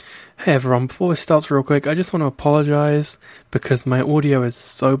Hey everyone, before this starts real quick, I just want to apologize because my audio is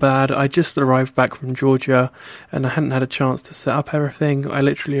so bad. I just arrived back from Georgia and I hadn't had a chance to set up everything. I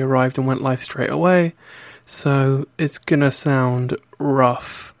literally arrived and went live straight away, so it's gonna sound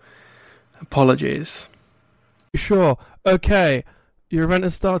rough. Apologies. Sure. Okay. Your event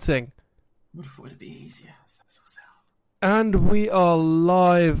is starting. Would have thought it'd be easier. That's what's out. And we are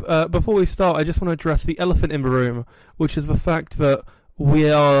live. Before we start, I just want to address the elephant in the room, which is the fact that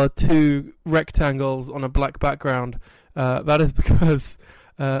we are two rectangles on a black background. That is because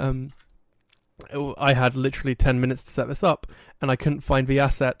I had literally 10 minutes to set this up, and I couldn't find the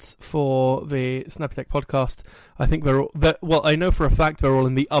assets for the Snappy Tech podcast. I think I know for a fact they're all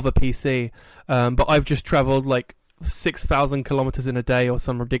in the other PC, but I've just travelled like 6,000 kilometers in a day or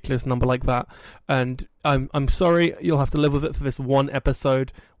some ridiculous number like that, and I'm sorry, you'll have to live with it for this one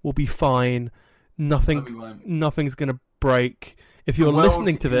episode. We'll be fine. Nothing's gonna break. If you're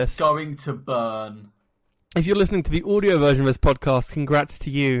listening to this, it's going to burn. If you're listening to the audio version of this podcast, congrats to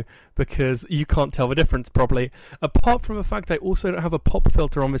you, because you can't tell the difference probably. Apart from the fact I also don't have a pop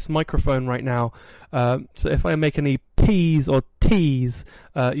filter on this microphone right now, so if I make any P's or T's,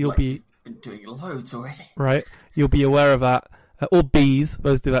 you'll be... You've been doing loads already. Right, you'll be aware of that. Or B's,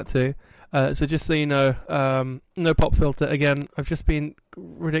 those do that too. So just so you know, no pop filter. Again, I've just been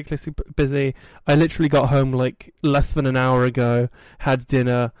ridiculously busy. I literally got home like less than an hour ago, had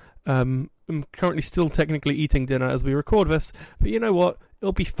dinner. I'm currently still technically eating dinner as we record this, but you know what?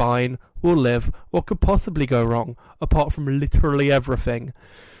 It'll be fine. We'll live. What could possibly go wrong, apart from literally everything?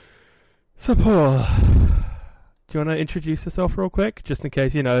 So, Paul, do you want to introduce yourself real quick, just in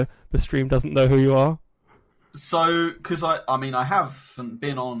case, the stream doesn't know who you are? So, because I haven't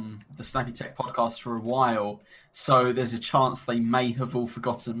been on the Snappy Tech podcast for a while, so there's a chance they may have all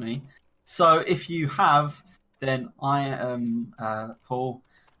forgotten me. So, if you have, then I am Paul,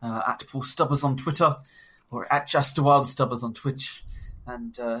 at Paul Stubbers on Twitter, or at Just a Wild Stubbers on Twitch,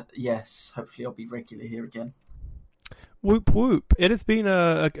 and yes, hopefully I'll be regular here again. Whoop whoop! It has been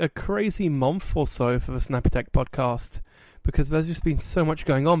a crazy month or so for the Snappy Tech podcast, because there's just been so much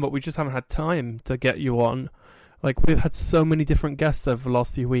going on, but we just haven't had time to get you on. Like, we've had so many different guests over the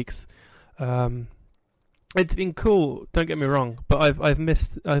last few weeks. It's been cool, don't get me wrong, but I've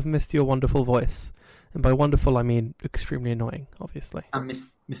missed your wonderful voice. And by wonderful, I mean extremely annoying, obviously. And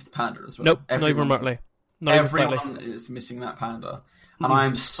Mr. Panda as well. Nope, not even remotely. Everyone is missing that panda. And I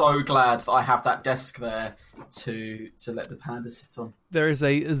am so glad that I have that desk there to let the panda sit on. There is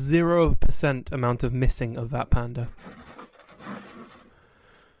a 0% amount of missing of that panda.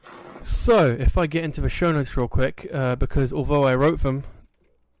 So, if I get into the show notes real quick, because although I wrote them,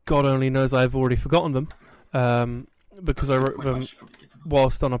 God only knows I've already forgotten them, because I wrote them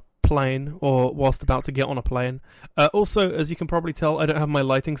whilst on a plane, or whilst about to get on a plane. Also, as you can probably tell, I don't have my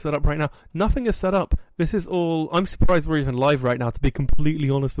lighting set up right now. Nothing is set up. This is all... I'm surprised we're even live right now, to be completely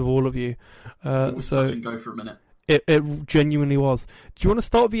honest with all of you. It was touch and go for a minute. It genuinely was. Do you want to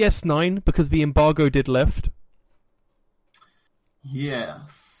start with the S9, because the embargo did lift?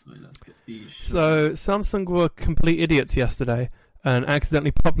 Yes. Let's get these. So, Samsung were complete idiots yesterday and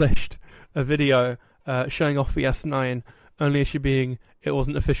accidentally published a video showing off the S9, only issue being it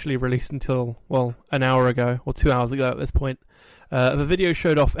wasn't officially released until, an hour ago, or 2 hours ago at this point. The video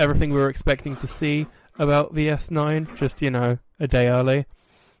showed off everything we were expecting to see about the S9, just, a day early.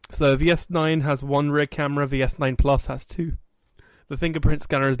 So the S9 has one rear camera, the S9 Plus has two. The fingerprint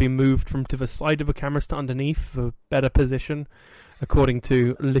scanner has been moved from to the side of the cameras to underneath for better position, according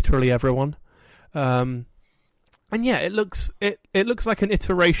to literally everyone. And yeah, it looks like an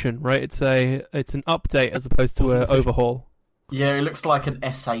iteration, right? It's an update as opposed to an overhaul. Yeah, it looks like an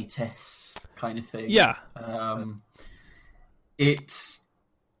S8S kind of thing. Yeah. If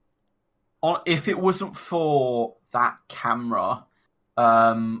it wasn't for that camera,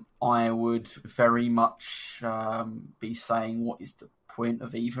 I would very much be saying, what is the point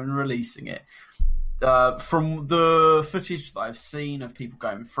of even releasing it? From the footage that I've seen of people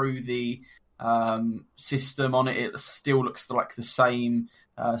going through the system on it, it still looks like the same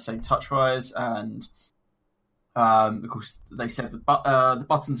touchwise, and of course they said the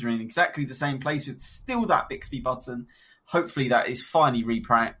buttons are in exactly the same place with still that Bixby button. Hopefully that is finally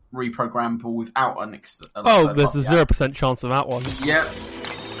reprogrammable without an there's a 0% chance of that one. Yep.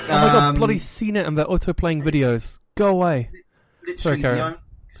 Oh my god, bloody seen it and they're auto-playing videos. Go away. Literally,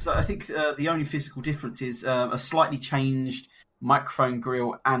 so I think the only physical difference is a slightly changed microphone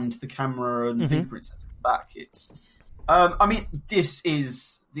grill and the camera and fingerprint sensor back. It's, this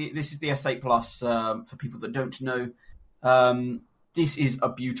is the S8 Plus. For people that don't know, this is a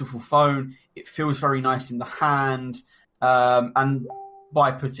beautiful phone. It feels very nice in the hand, and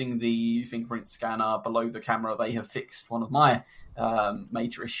by putting the fingerprint scanner below the camera, they have fixed one of my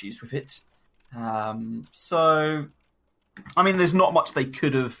major issues with it. So, I mean, there's not much they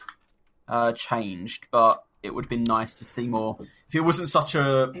could have changed, but it would have been nice to see more. If it wasn't such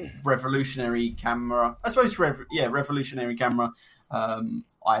a revolutionary camera, I suppose, revolutionary camera,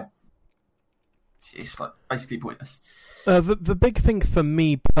 it's like basically pointless. The big thing for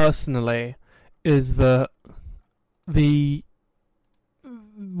me personally is that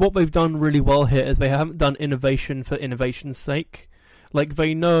what they've done really well here is they haven't done innovation for innovation's sake. Like,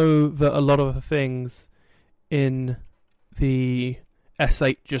 they know that a lot of the things in the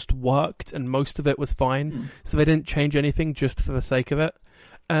S8 just worked, and most of it was fine, so they didn't change anything just for the sake of it.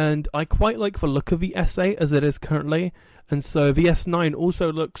 And I quite like the look of the S8 as it is currently, and so the S9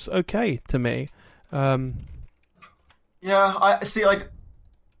 also looks okay to me. The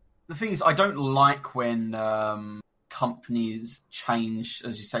thing is, I don't like when companies change,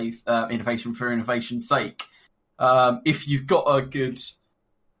 as you say, innovation for innovation's sake. If you've got a good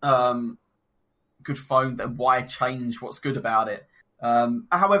phone, then why change what's good about it?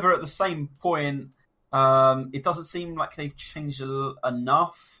 However, at the same point, it doesn't seem like they've changed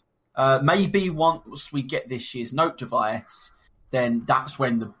enough. Maybe once we get this year's Note device, then that's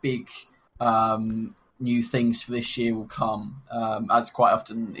when the big new things for this year will come. As quite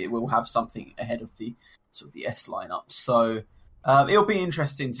often, it will have something ahead of the sort of the S lineup. So it'll be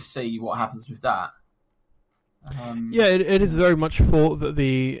interesting to see what happens with that. It is very much thought that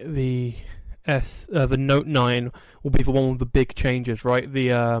the Note 9 will be the one with the big changes, right?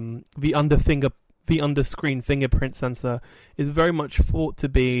 The under screen fingerprint sensor is very much thought to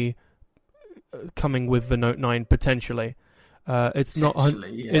be coming with the Note 9 potentially. It's not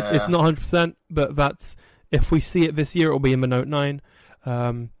 100%, but that's, if we see it this year, it will be in the Note 9.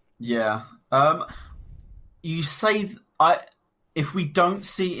 You say if we don't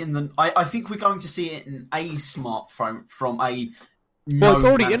see it in the, I think we're going to see it in a smartphone from a. Well, it's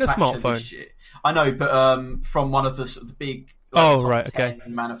already in a smartphone. I know, but from one of the sort of the big top 10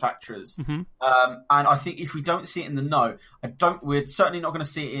 manufacturers. Mm-hmm. And I think if we don't see it in the Note, we're certainly not going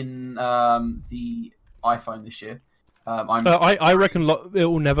to see it in the iPhone this year. I reckon it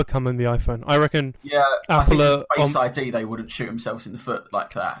will never come in the iPhone. I reckon. Yeah, Apple I think Face ID they wouldn't shoot themselves in the foot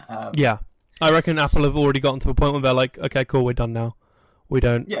like that. I reckon Apple have already gotten to the point where they're like, okay, cool, we're done now. We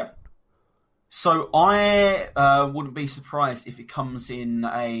don't. Yeah. So I wouldn't be surprised if it comes in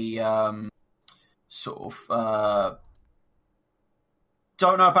a sort of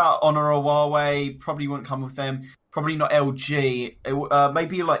don't know about Honor or Huawei. Probably wouldn't come with them. Probably not LG.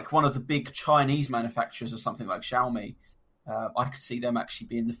 Maybe like one of the big Chinese manufacturers or something like Xiaomi. I could see them actually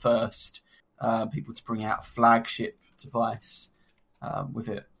being the first people to bring out a flagship device with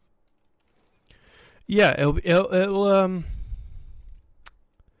it. Yeah, it'll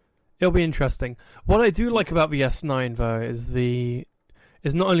be interesting. What I do like about the S9 though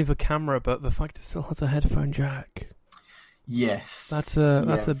is not only the camera but the fact it still has a headphone jack. Yes, that's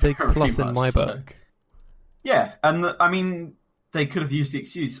a big plus in my book. Yeah, and I mean, they could have used the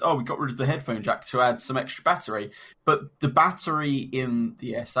excuse, we got rid of the headphone jack to add some extra battery. But the battery in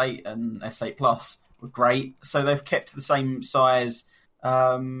the S8 and S8 Plus were great, so they've kept the same size,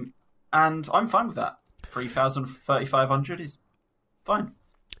 and I'm fine with that. 3,000, 3,500 is fine.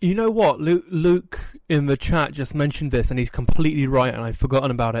 You know what? Luke in the chat just mentioned this, and he's completely right, and I'd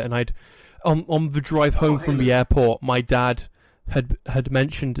forgotten about it. And on the drive home from the airport, my dad had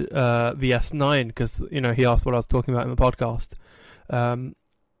mentioned the S9 because he asked what I was talking about in the podcast, and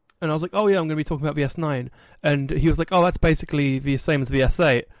I was like, oh yeah, I'm going to be talking about the S9, and he was like, oh, that's basically the same as the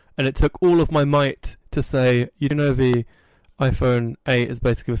S8, and it took all of my might to say, the iPhone 8 is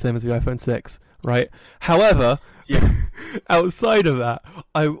basically the same as the iPhone 6, right? However, outside of that,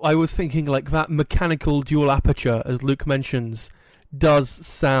 I was thinking like that mechanical dual aperture, as Luke mentions, does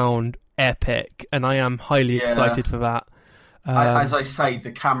sound epic, and I am highly excited for that. As I say,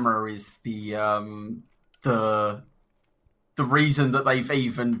 the camera is the reason that they've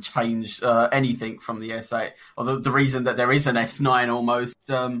even changed anything from the S8, or the reason that there is an S9 almost.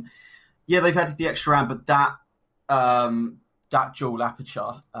 They've added the extra RAM, but that dual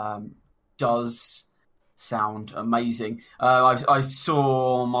aperture does sound amazing. I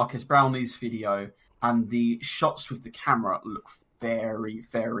saw Marcus Brownlee's video, and the shots with the camera look very,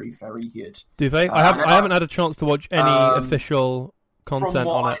 very, very good. Do they? I haven't had a chance to watch any official content from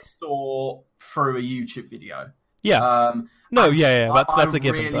what on it. I saw through a YouTube video. Yeah. That's a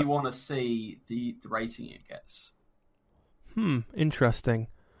given. I really want to see the rating it gets. Interesting.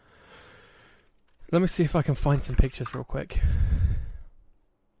 Let me see if I can find some pictures real quick.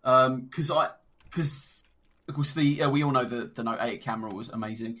 Because of course, we all know the Note 8 camera was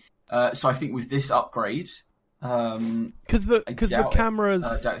amazing. So I think with this upgrade, because the cameras,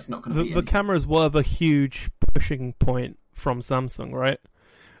 it's not going to be the cameras were the huge pushing point from Samsung, right?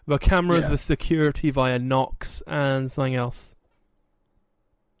 The cameras with security via Knox and something else.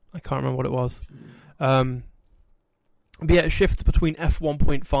 I can't remember what it was. But yeah, it shifts between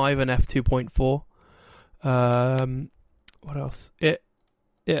f1.5 and f2.4. What else? It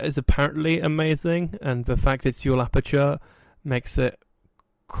is apparently amazing, and the fact it's dual aperture makes it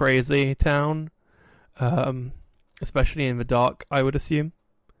crazy town, especially in the dark, I would assume.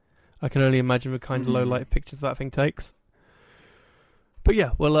 I can only imagine the kind of low light pictures that thing takes. But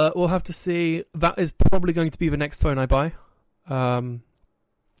yeah, we'll have to see. That is probably going to be the next phone I buy.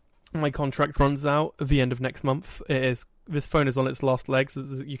 My contract runs out at the end of next month. This phone is on its last legs,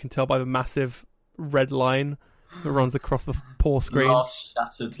 as you can tell by the massive red line that runs across the poor screen. Last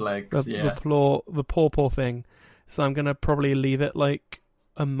shattered legs, the poor thing. So I'm gonna probably leave it like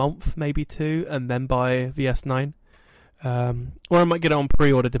a month, maybe 2, and then buy the S9. Or I might get it on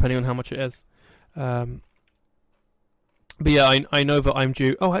pre-order depending on how much it is. But yeah, I know that I'm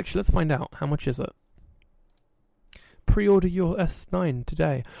due. Oh, actually, let's find out. How much is it? Pre-order your S9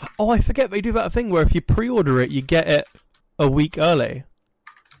 today. Oh, I forget they do that thing where if you pre-order it, you get it a week early.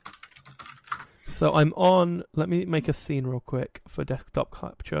 So I'm on... Let me make a scene real quick for desktop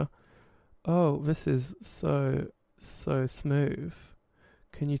capture. Oh, this is so smooth.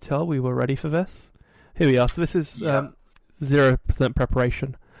 Can you tell we were ready for this? Here we are. So this is 0%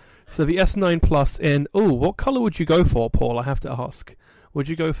 preparation. So the S9 Plus in... Oh, what colour would you go for, Paul? I have to ask. Would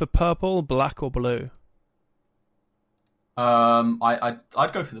you go for purple, black, or blue?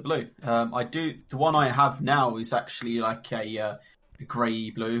 I'd go for the blue. I do. The one I have now is actually like a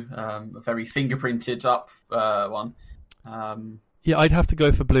grey blue, a very fingerprinted up one. Yeah, I'd have to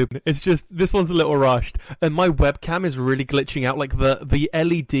go for blue. It's just this one's a little rushed, and my webcam is really glitching out. Like the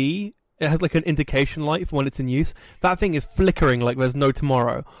LED, it has like an indication light for when it's in use. That thing is flickering like there's no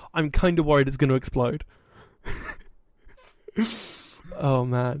tomorrow. I'm kind of worried it's going to explode. Oh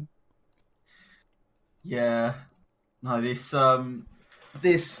man. Yeah. No, this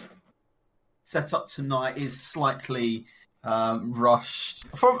setup tonight is slightly rushed.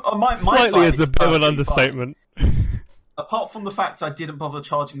 From my slightly side, is a bit of an understatement. Apart from the fact I didn't bother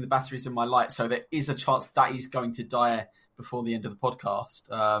charging the batteries in my light, so there is a chance that is going to die before the end of the podcast.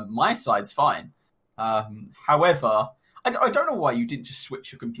 My side's fine. However, I don't know why you didn't just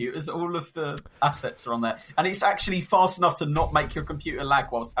switch your computers. All of the assets are on there. And it's actually fast enough to not make your computer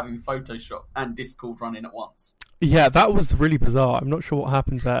lag whilst having Photoshop and Discord running at once. Yeah, that was really bizarre. I'm not sure what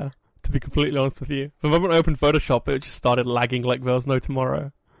happened there, to be completely honest with you. The moment I opened Photoshop, it just started lagging like there was no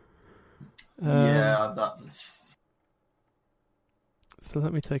tomorrow. Yeah, that's... So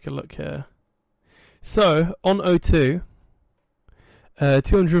let me take a look here. So, on O2...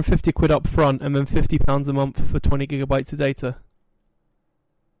 250 quid up front and then £50 a month for 20 gigabytes of data.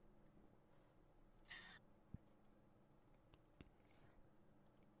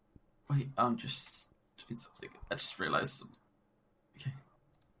 Wait, I'm just doing something. I just realised. Okay.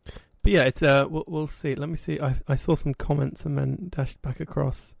 But yeah, it's we'll see. Let me see. I saw some comments and then dashed back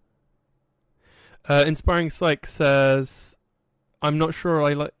across. Inspiring Psych says, "I'm not sure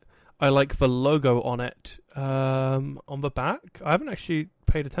I like the logo on it on the back. I haven't actually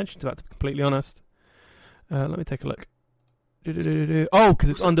paid attention to that, to be completely honest. Let me take a look. Oh, because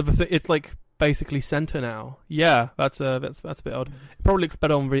it's under the thing. It's like basically center now. Yeah, that's a bit odd. It probably looks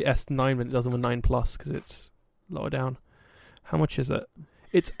better on the S9 than it does on the 9 Plus because it's lower down. How much is it?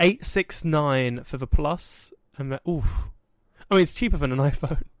 It's $869 for the Plus, and oof. I mean, it's cheaper than an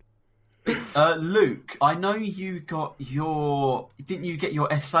iPhone. Luke, I know you got your... Didn't you get your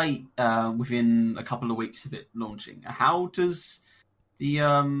S8 within a couple of weeks of it launching? How does the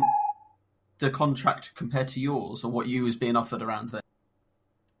contract compare to yours, or what you was being offered around there?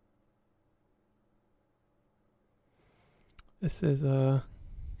 This is... was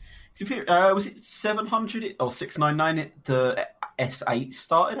it 700 or 699 the S8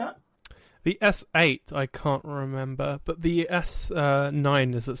 started at? The S8, I can't remember, but the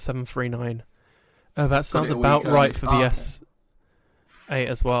S9 is at 739. That sounds about right for the S8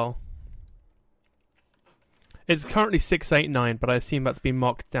 as well. It's currently 689, but I assume that's been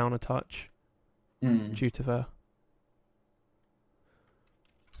marked down a touch due to the...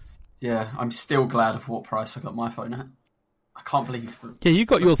 Yeah, I'm still glad of what price I got my phone at. I can't believe... Yeah, you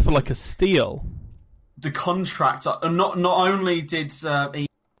got yours for like a steal. The contract... Not only did...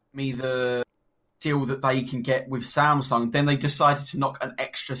 me the deal that they can get with Samsung, then they decided to knock an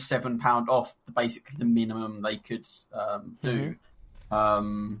extra £7 off basically the minimum they could do.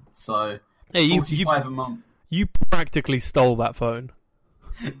 So hey, 45 a month. You practically stole that phone.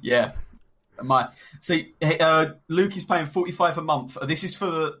 Yeah. Luke is paying $45 a month. This is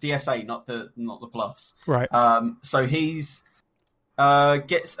for the S8, not the Plus. Right. So he's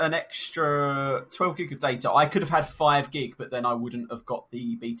gets an extra 12 gig of data. I could have had 5 gig, but then I wouldn't have got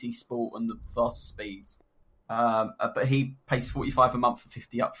the BT Sport and the faster speeds. But he pays $45 a month for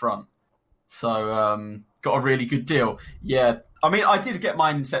 50 up front. So got a really good deal. Yeah. I mean, I did get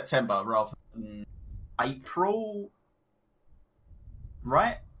mine in September rather than April,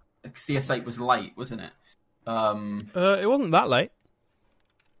 right? Because the S8 was late, wasn't it? It wasn't that late.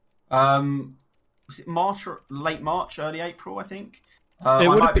 Was it March or late March, early April? I think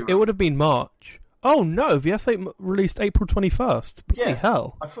it would have been March. Oh no, the S8 released April 21st. Bloody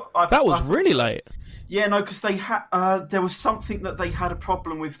hell! That was really late. Yeah, no, because they had there was something that they had a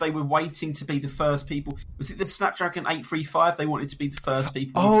problem with. They were waiting to be the first people. Was it the Snapdragon 835? They wanted to be the first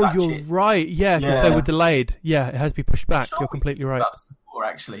people. Oh, you're right. Yeah, because they were delayed. Yeah, it had to be pushed back. You're completely right. That was before,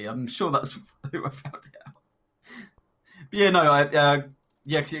 actually. I'm sure that's who I found it out. But yeah, no,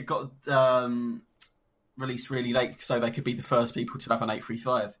 because it got released really late, so they could be the first people to have an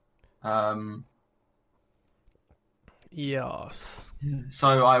 835. Yes.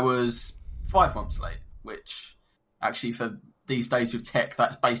 So I was 5 months late, which actually for these days with tech,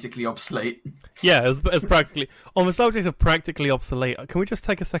 that's basically obsolete. Yeah, it's practically... On the subject of practically obsolete, can we just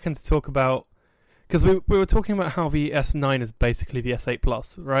take a second to talk about... Because we were talking about how the S9 is basically the S8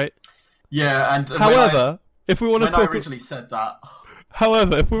 Plus, right? Yeah, and... However, if we want to talk... When I originally said that...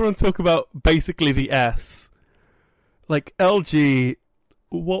 However, if we want to talk about basically the S, like LG,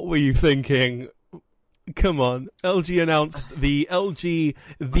 what were you thinking? Come on, LG announced the LG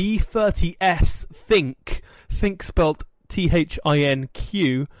V30S Think spelt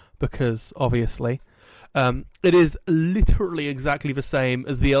THINQ, because obviously it is literally exactly the same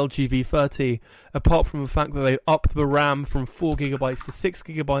as the LG V30, apart from the fact that they upped the RAM from 4GB to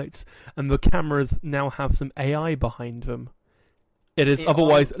 6GB, and the cameras now have some AI behind them. It is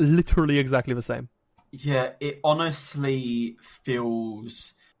otherwise literally exactly the same. Yeah, it honestly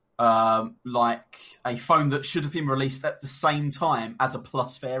feels like a phone that should have been released at the same time as a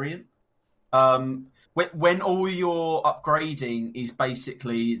Plus variant. When all your upgrading is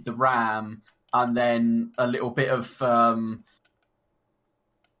basically the RAM and then a little bit of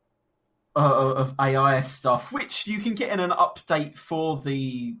AI stuff, which you can get in an update for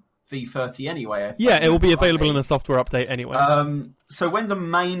the V30 anyway. Yeah, it will be available in a software update anyway. So when the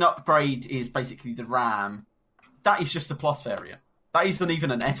main upgrade is basically the RAM, that is just a Plus variant. That isn't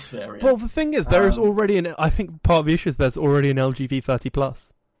even an S variant. Well, the thing is, there is already I think part of the issue is there's already an LG V30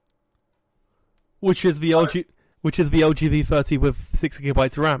 Plus, which is the LG V30 with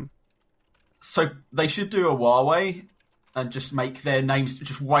 6GB RAM. So they should do a Huawei and just make their names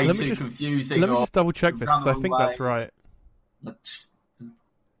just way too confusing. Let me just double check this, because I think that's right.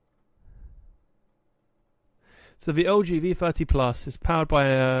 So the LG V30 Plus is powered by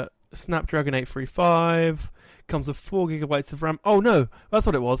a Snapdragon 835, comes with 4GB of RAM. Oh no, that's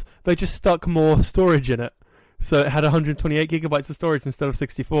what it was. They just stuck more storage in it. So it had 128GB of storage instead of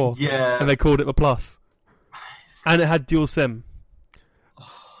 64. Yeah. And they called it the Plus. And it had dual SIM.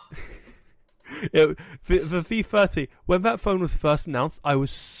 The V30, when that phone was first announced, I was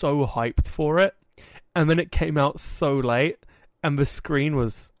so hyped for it. And then it came out so late, and the screen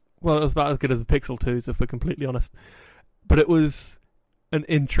was... Well, it was about as good as the Pixel 2s, if we're completely honest. But it was an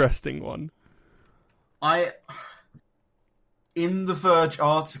interesting one. In the Verge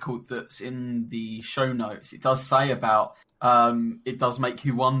article that's in the show notes, it does say about... it does make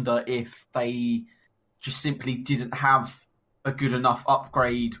you wonder if they just simply didn't have a good enough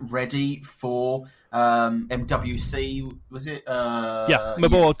upgrade ready for MWC, was it? Yeah,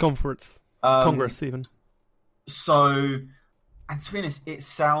 Mobile World Conference. Congress, even. So... And to be honest, it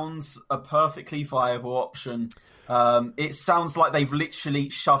sounds a perfectly viable option. It sounds like they've literally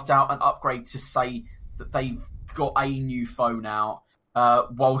shoved out an upgrade to say that they've got a new phone out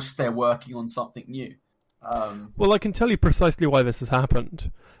whilst they're working on something new. Well, I can tell you precisely why this has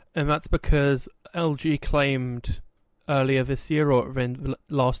happened. And that's because LG claimed earlier this year, or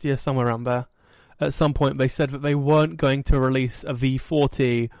last year, somewhere around there, at some point they said that they weren't going to release a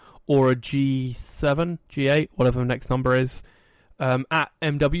V40 or a G7, G8, whatever the next number is, at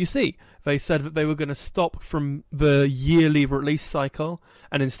MWC. They said that they were going to stop from the yearly release cycle,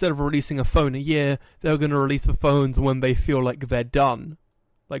 and instead of releasing a phone a year, they were going to release the phones when they feel like they're done,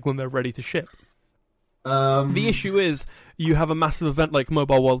 like when they're ready to ship. The issue is, you have a massive event like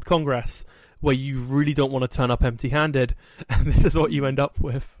Mobile World Congress, where you really don't want to turn up empty-handed, and this is what you end up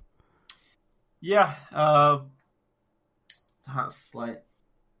with. Yeah, that's like...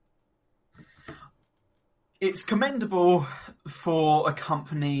 it's commendable for a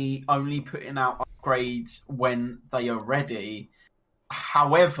company only putting out upgrades when they are ready.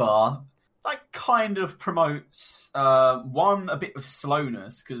 However, that kind of promotes a bit of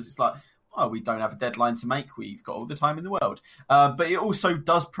slowness, because it's like, oh, we don't have a deadline to make, we've got all the time in the world. But it also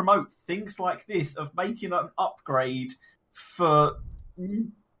does promote things like this of making an upgrade for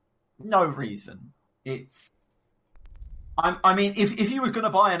no reason. I mean, if you were going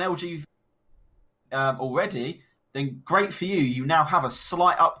to buy an LG already, then great for you. You now have a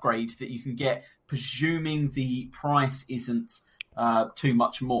slight upgrade that you can get, presuming the price isn't too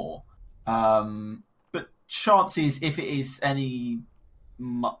much more. But chances, if it's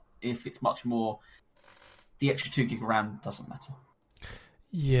much more, the extra 2 gig of RAM doesn't matter.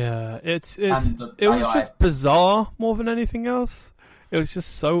 Yeah, it was just bizarre more than anything else. It was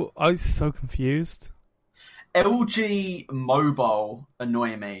just I was so confused. LG Mobile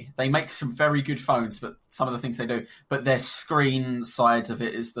annoy me. They make some very good phones, but some of the things they do, but their screen side of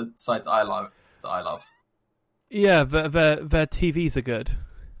it is the side that I love. Yeah, their TVs are good.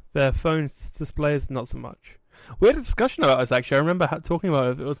 Their phones displays not so much. We had a discussion about this actually. I remember talking about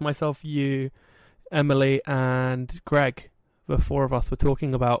it. It was myself, you, Emily, and Greg. The 4 of us were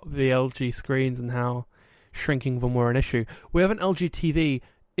talking about the LG screens and how shrinking them were an issue. We have an LG TV.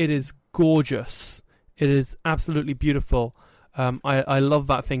 It is gorgeous. It is absolutely beautiful. I love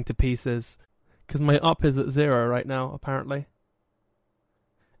that thing to pieces, because my up is at 0 right now, apparently.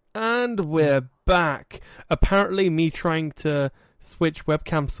 And we're back. Apparently me trying to switch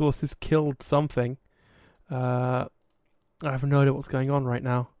webcam sources killed something. I have no idea what's going on right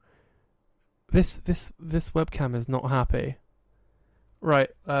now. This webcam is not happy. Right,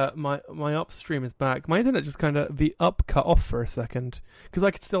 my upstream is back. My internet just the up cut off for a second, because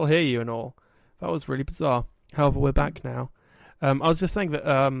I could still hear you and all. That was really bizarre. However, we're back now. I was just saying that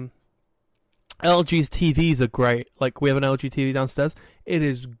LG's TVs are great. Like, we have an LG TV downstairs. It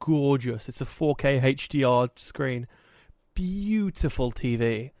is gorgeous. It's a 4K HDR screen. Beautiful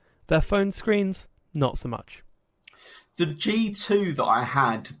TV. Their phone screens, not so much. The G2 that I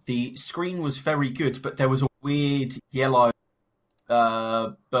had, the screen was very good, but there was a weird yellow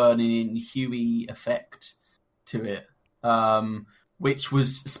burning huey effect to it, which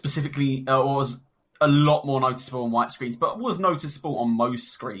was specifically was a lot more noticeable on white screens, but was noticeable on most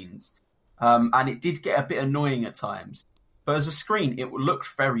screens. And it did get a bit annoying at times. But as a screen, it looked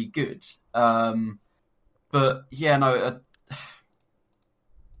very good. But yeah, no,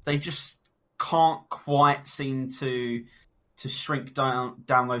 they just can't quite seem to shrink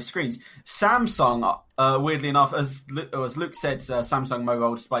down those screens. Samsung, weirdly enough, as Luke said, Samsung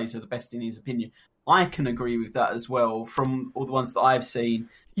mobile displays are the best in his opinion. I can agree with that as well from all the ones that I've seen.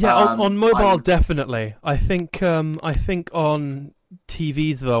 Yeah, on mobile, definitely. I think on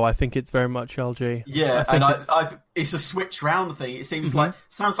TVs, though, I think it's very much LG. Yeah, it's a switch round thing. It seems like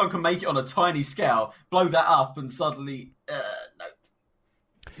Samsung can make it on a tiny scale, blow that up, and suddenly, no.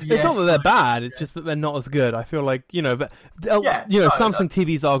 It's not that they're bad, it's just that they're not as good. I feel like, Samsung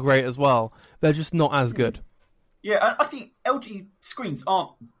TVs are great as well. They're just not as good. Yeah, I think LG screens aren't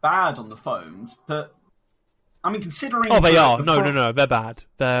bad on the phones, but I mean, considering... Oh, they are. No, they're bad.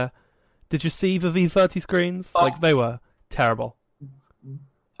 Did you see the V30 screens? They were terrible.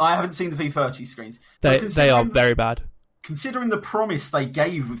 I haven't seen the V30 screens. They are very bad. Considering the promise they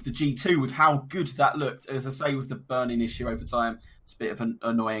gave with the G2, with how good that looked, as I say, with the burning issue over time, it's a bit of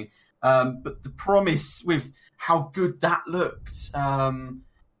annoying. But the promise with how good that looked,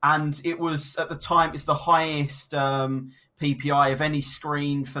 and it was, at the time, it's the highest PPI of any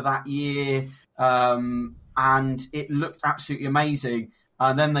screen for that year, and it looked absolutely amazing.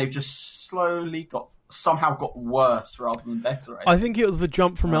 And then they've just somehow got worse rather than better. I think it was the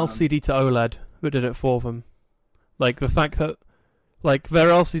jump from LCD to OLED that did it for them. Like, the fact that their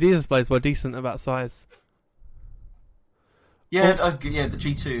LCD displays were decent at that size. Yeah, the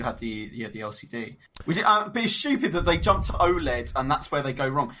G2 had the LCD. But it's stupid that they jumped to OLED and that's where they go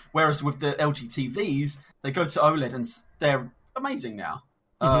wrong. Whereas with the LG TVs, they go to OLED and they're amazing now.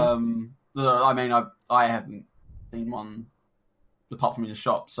 I haven't seen one apart from in the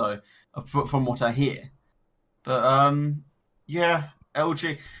shop, so from what I hear. But yeah,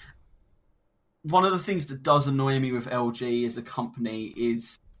 LG. One of the things that does annoy me with LG as a company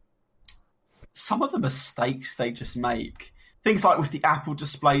is some of the mistakes they just make. Things like with the Apple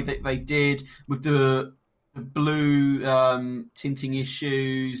display that they did, with the blue tinting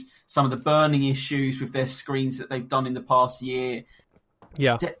issues, some of the burning issues with their screens that they've done in the past year.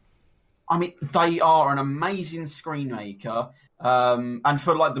 Yeah. I mean, they are an amazing screen maker. And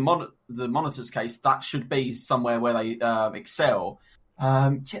for like the monitor's case, that should be somewhere where they excel.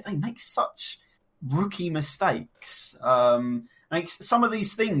 Yet they make such rookie mistakes. Like some of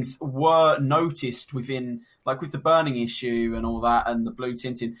these things were noticed within, like with the burning issue and all that, and the blue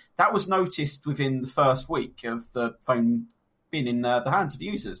tinting. That was noticed within the first week of the phone being in the hands of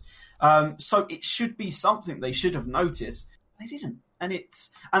users. So it should be something they should have noticed. They didn't, and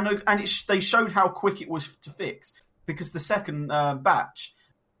they showed how quick it was to fix, because the second batch,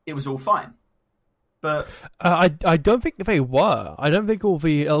 it was all fine. But I don't think they were. I don't think all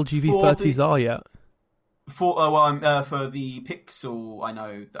the LG V30s are yet. For the Pixel, I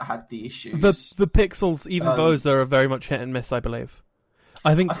know that had the issues. The Pixels, even those are very much hit and miss, I believe.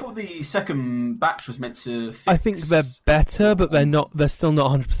 I thought the second batch was meant to fix. I think they're better, but they're not. They're still not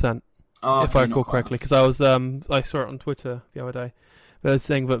 100%. If I recall correctly, because I saw it on Twitter the other day. They're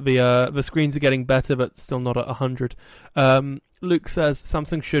saying that the screens are getting better, but still not at 100. Luke says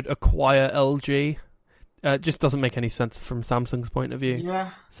Samsung should acquire LG. It just doesn't make any sense from Samsung's point of view.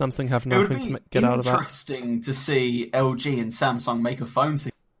 Yeah, Samsung have nothing to get out of that. It would be interesting to see LG and Samsung make a phone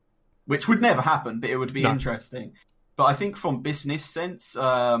together, which would never happen, but it would be interesting. But I think from business sense,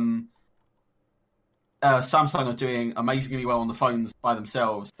 Samsung are doing amazingly well on the phones by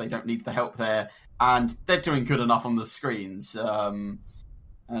themselves. They don't need the help there, and they're doing good enough on the screens. Or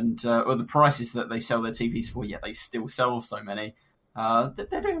the prices that they sell their TVs for, yet they still sell so many.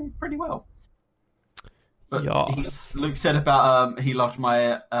 They're doing pretty well. But Luke said about he loved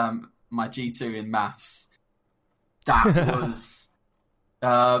my G2 in maths. That was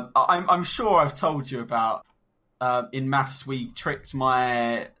I'm sure I've told you about. In maths, we tricked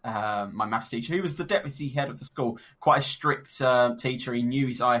my maths teacher, who was the deputy head of the school, quite a strict teacher. He knew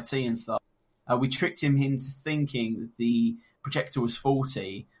his IT and stuff. We tricked him into thinking the projector was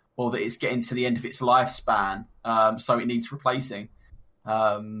faulty, or that it's getting to the end of its lifespan, so it needs replacing.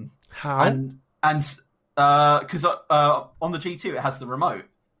 How? And because on the G2 it has the remote,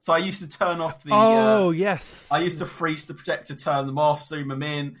 so I used to turn off the. Yes. I used to freeze the projector, turn them off, zoom them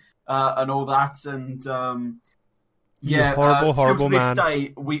in, and all that, and. Yeah, horrible to this man.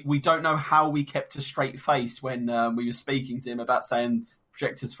 Day, we don't know how we kept a straight face when we were speaking to him about saying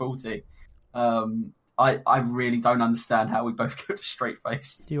projector's faulty. I really don't understand how we both kept a straight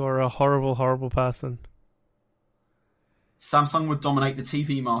face. You are a horrible, horrible person. Samsung would dominate the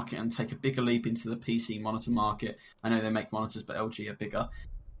TV market and take a bigger leap into the PC monitor market. I know they make monitors, but LG are bigger.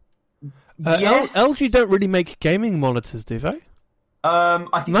 Yes. LG don't really make gaming monitors, do they?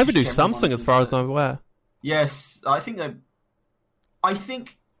 I think neither do Samsung, as far as I'm aware. Yes, I think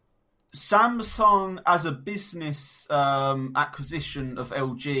Samsung, as a business acquisition of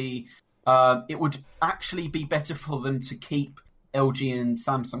LG, it would actually be better for them to keep LG and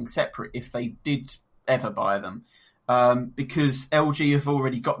Samsung separate if they did ever buy them, because LG have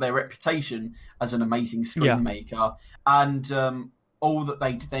already got their reputation as an amazing screen maker, and all that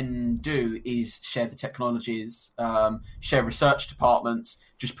they then do is share the technologies, share research departments,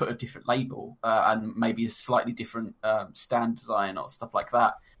 just put a different label and maybe a slightly different stand design or stuff like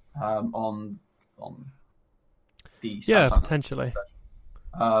that on the Samsung. Potentially.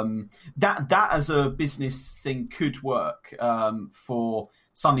 That as a business thing could work. For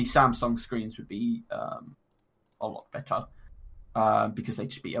suddenly Samsung screens would be a lot better because they'd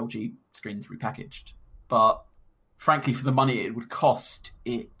just be LG screens repackaged. But frankly, for the money it would cost,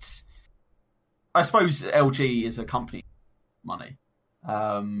 I suppose LG is a company money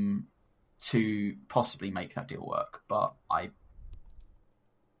to possibly make that deal work, but I'm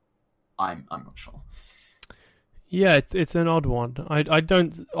not sure. Yeah, it's an odd one. I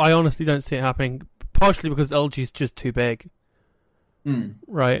honestly don't see it happening. Partially because LG's just too big,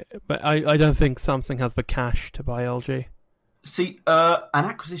 right? But I don't think Samsung has the cash to buy LG. See, an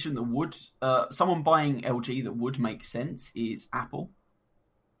acquisition that would someone buying LG that would make sense is Apple.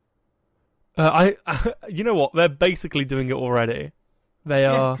 You know what? They're basically doing it already. They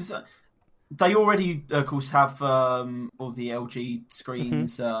are. They already, of course, have all the LG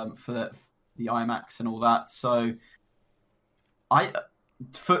screens for the iMacs and all that. So,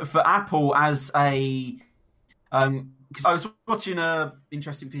 for Apple as a, because I was watching a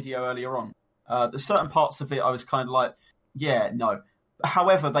interesting video earlier on. There's certain parts of it I was kind of like, yeah, no.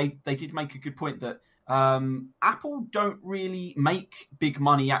 However, they did make a good point that Apple don't really make big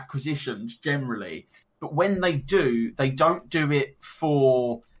money acquisitions generally, but when they do, they don't do it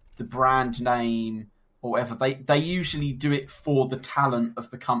for the brand name or whatever. They usually do it for the talent of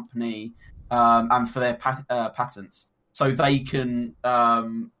the company and for their patents, so they can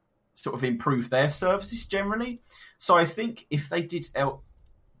sort of improve their services generally. So I think if they did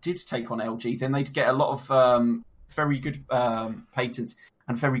take on LG, then they'd get a lot of very good patents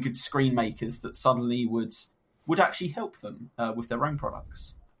and very good screen makers that suddenly would actually help them with their own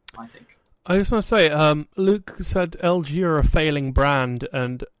products, I think. I just want to say, Luke said LG are a failing brand,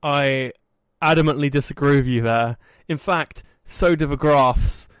 and I adamantly disagree with you there. In fact, so do the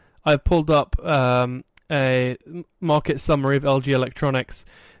graphs. I've pulled up a market summary of LG Electronics.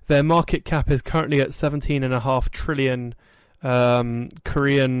 Their market cap is currently at 17.5 trillion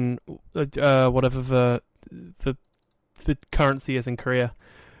Korean, whatever the currency is in Korea.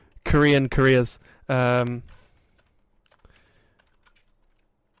 Korea's.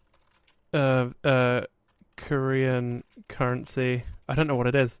 Korean currency. I don't know what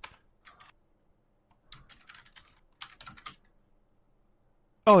it is.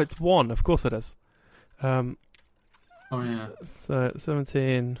 Oh, it's won. Of course it is. Oh yeah. So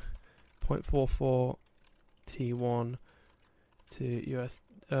 17.44 T1 to US.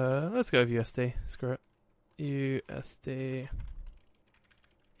 Let's go with USD. Screw it. USD.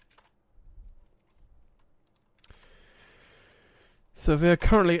 So they're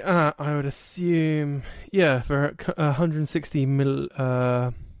currently at, I would assume, yeah, they're at 160 mil.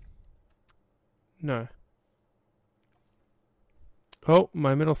 No. Oh,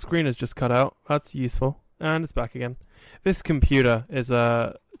 my middle screen has just cut out. That's useful. And it's back again. This computer is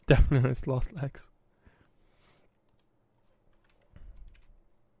definitely on its last legs.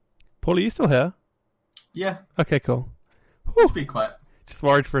 Paul, are you still here? Yeah. Okay, cool. Just be quiet. Just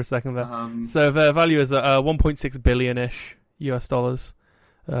worried for a second there. So their value is 1.6 billion-ish US dollars,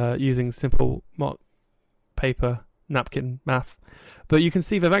 using simple paper napkin math. But you can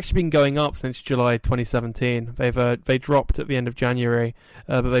see they've actually been going up since July 2017. They dropped at the end of January,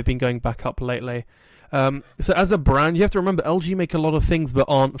 but they've been going back up lately. So as a brand, you have to remember LG make a lot of things that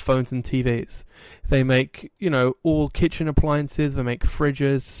aren't phones and TVs. They make, all kitchen appliances. They make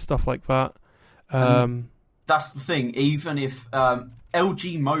fridges, stuff like that. That's the thing. Even if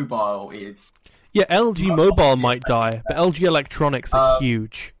LG Mobile is... Yeah, LG Mobile might die, but LG Electronics are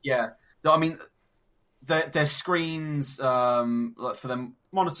huge. Yeah. I mean, their screens, for them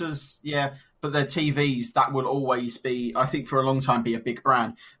monitors, yeah, but their TVs, that will always be, I think for a long time, be a big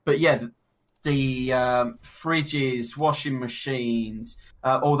brand. But yeah, the fridges, washing machines,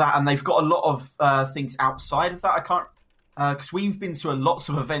 all that, and they've got a lot of things outside of that. I can't, because we've been to lots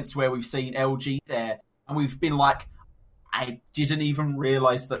of events where we've seen LG there, and we've been like, I didn't even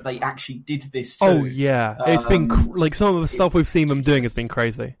realise that they actually did this too. Oh yeah, it's been some of the stuff we've seen them doing has been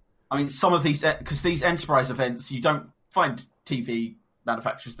crazy. I mean, some of these, because these enterprise events, you don't find TV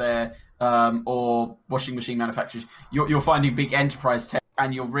manufacturers there, or washing machine manufacturers. You're finding big enterprise tech,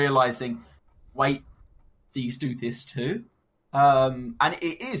 and you're realising, wait, these do this too. And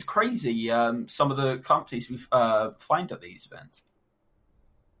it is crazy. Some of the companies we find at these events.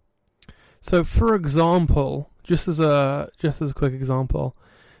 So, for example, just as a quick example,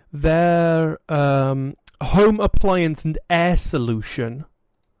 their home appliance and air solution,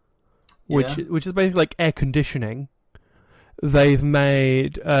 which is basically like air conditioning, they've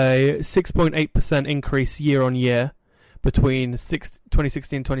made a 6.8% increase year on year between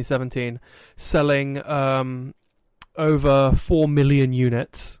 2016 and 2017, selling over 4 million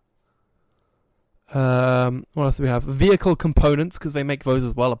units. What else do we have? Vehicle components, because they make those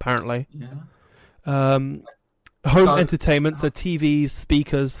as well, apparently. Yeah. Home entertainment, so TVs,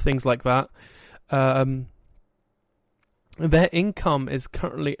 speakers, things like that. Their income is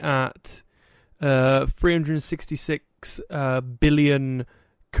currently at 366 billion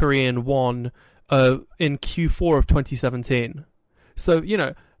Korean won in Q4 of 2017. So,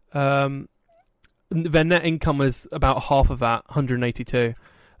 their net income is about half of that, 182.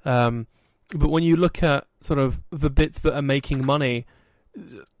 But when you look at sort of the bits that are making money,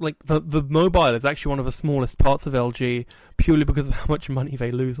 like the mobile is actually one of the smallest parts of LG, purely because of how much money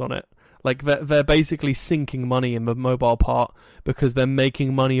they lose on it. Like they're basically sinking money in the mobile part because they're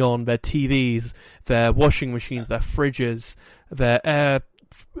making money on their TVs, their washing machines, their fridges, their air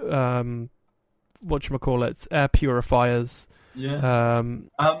air purifiers. Yeah.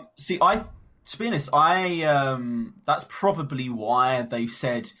 To be honest, that's probably why they've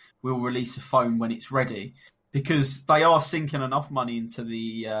said we'll release a phone when it's ready, because they are sinking enough money into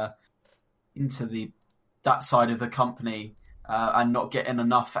that side of the company and not getting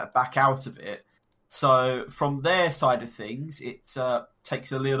enough back out of it. So from their side of things, it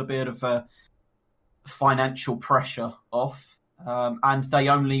takes a little bit of financial pressure off, and they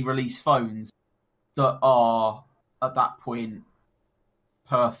only release phones that are at that point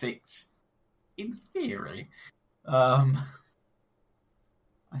perfect. In theory, I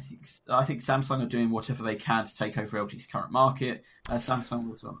think Samsung are doing whatever they can to take over LG's current market. Samsung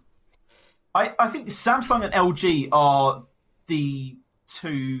will. I think Samsung and LG are the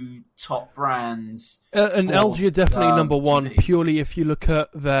two top brands. And for, LG are definitely number one, TVs. purely if you look at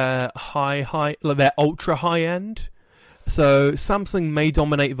their their ultra high end. So Samsung may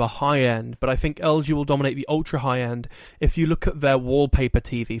dominate the high end, but I think LG will dominate the ultra high end. If you look at their wallpaper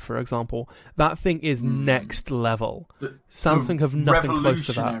TV, for example, that thing is next level. Samsung have nothing close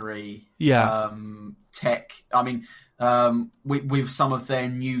to that. Revolutionary tech. I mean, with some of their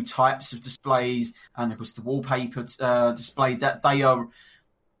new types of displays, and of course the wallpaper display, that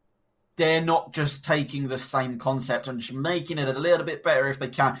they're not just taking the same concept and just making it a little bit better if they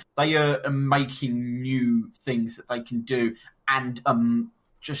can. They are making new things that they can do and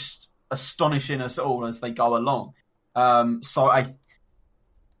just astonishing us all as they go along. And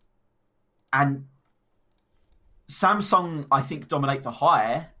Samsung, I think, dominate the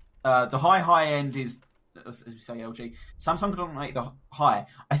high. The high end is, as you say, LG. Samsung dominate the high.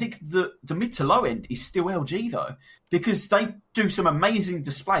 I think the mid to low end is still LG, though, because they do some amazing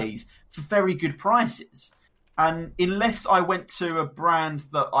displays for very good prices. And unless I went to a brand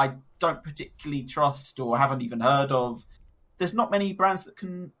that I don't particularly trust or haven't even heard of, there's not many brands that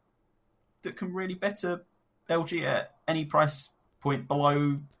can really better LG at any price point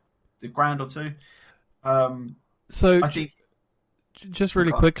below the grand or two. So I think, just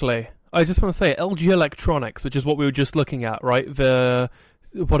really quickly, I just want to say LG Electronics, which is what we were just looking at, right? The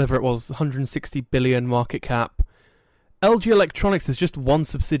whatever it was, 160 billion market cap. LG Electronics is just one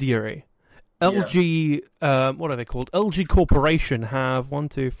subsidiary. LG, what are they called? LG Corporation have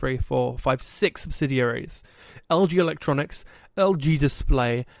 6 subsidiaries. LG Electronics, LG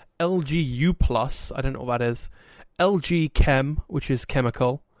Display, LG U+, I don't know what that is, LG Chem, which is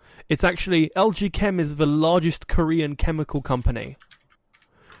chemical. It's actually, LG Chem is the largest Korean chemical company.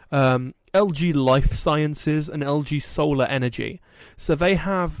 LG Life Sciences and LG Solar Energy. So they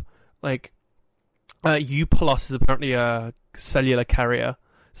have, like, U+ is apparently a cellular carrier.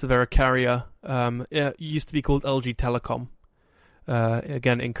 So they're a carrier. It used to be called LG Telecom,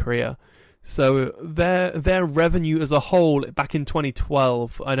 again in Korea. So their revenue as a whole back in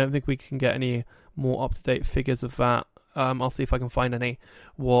 2012, I don't think we can get any more up-to-date figures of that. I'll see if I can find any.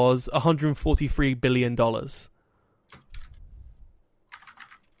 Was $143 billion.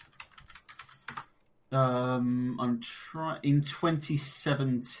 I'm trying. In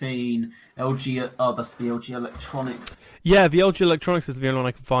 2017, LG. Oh, that's the LG Electronics. Yeah, the LG Electronics is the only one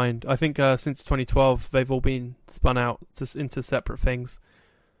I can find. I think since 2012, they've all been spun out into separate things.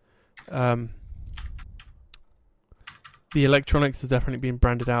 The electronics has definitely been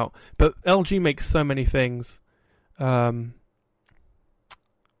branded out, but LG makes so many things. I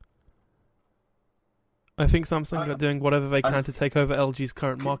think Samsung are doing whatever they can to take over LG's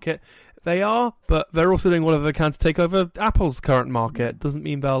current market. They are, but they're also doing whatever they can to take over Apple's current market. Doesn't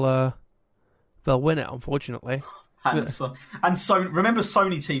mean they'll win it, unfortunately. And so remember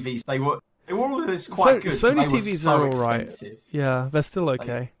Sony TVs? They were always quite good. Sony they TVs were are alright. Expensive. Yeah, they're still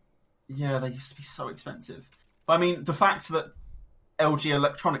okay. They used to be so expensive. But I mean, the fact that LG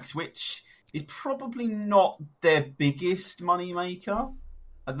Electronics, which is probably not their biggest money maker,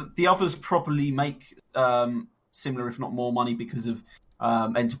 the others probably make similar, if not more, money because of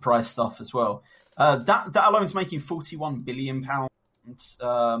enterprise stuff as well. That alone is making £41 billion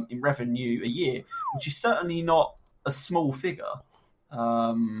in revenue a year, which is certainly not a small figure.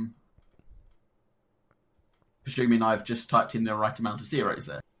 Presuming I've just typed in the right amount of zeros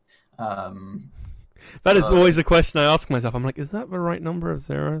there. That is always a question I ask myself. I'm like, is that the right number of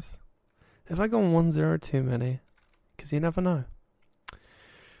zeros? Have I gone 1 0 too many? Because you never know.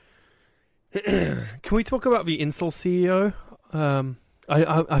 Can we talk about the Intel CEO?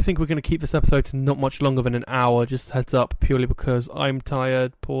 I think we're going to keep this episode to not much longer than an hour, just heads up, purely because I'm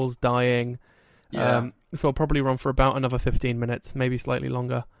tired, Paul's dying. Yeah. So I'll probably run for about another 15 minutes, maybe slightly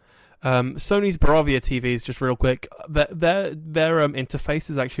longer. Sony's Bravia TVs, just real quick, their interface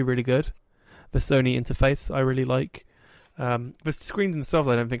is actually really good. The Sony interface I really like. The screens themselves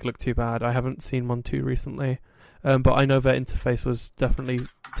I don't think look too bad. I haven't seen one too recently. But I know their interface was definitely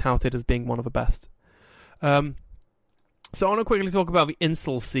touted as being one of the best. So I want to quickly talk about the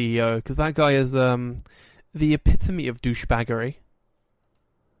Intel CEO, because that guy is the epitome of douchebaggery.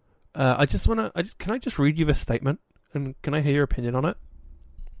 Can I just read you this statement? And can I hear your opinion on it?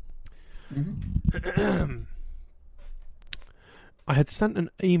 Mm-hmm. I had sent an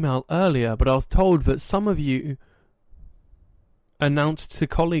email earlier, but I was told that some of you announced to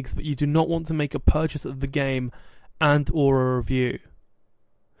colleagues that you do not want to make a purchase of the game and or a review.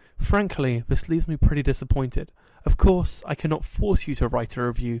 Frankly, this leaves me pretty disappointed. Of course, I cannot force you to write a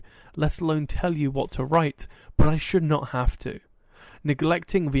review, let alone tell you what to write, but I should not have to.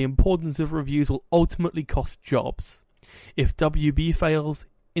 Neglecting the importance of reviews will ultimately cost jobs. If WB fails,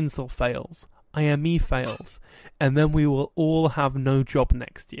 Insult fails, IME fails, and then we will all have no job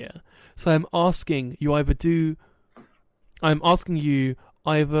next year. So I'm asking you either do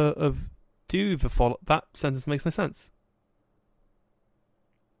the follow. That sentence makes no sense.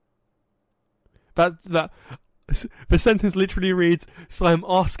 The sentence literally reads, so I'm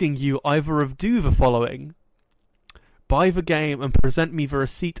asking you either of do the following. Buy the game and present me the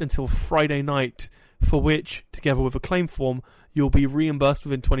receipt until Friday night, for which, together with a claim form, you'll be reimbursed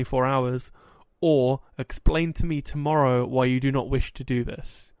within 24 hours, or explain to me tomorrow why you do not wish to do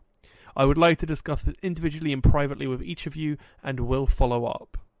this. I would like to discuss this individually and privately with each of you, and will follow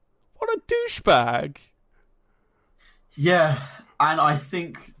up. What a douchebag! Yeah, and I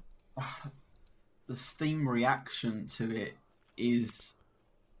think the Steam reaction to it is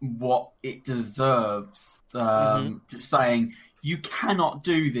what it deserves. Just saying, you cannot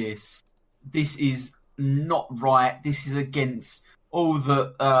do this. This is not right. This is against all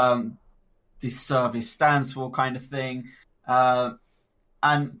that this service stands for, kind of thing.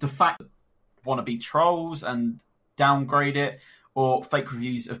 And the fact that want to be trolls and downgrade it, or fake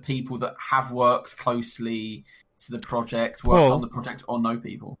reviews of people that have worked closely to the project, worked on the project, or know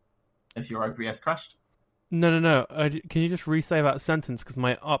people. If your OBS crashed. No. Can you just re-say that sentence? Because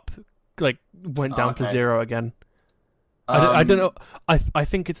my went down to 0 again. I don't know. I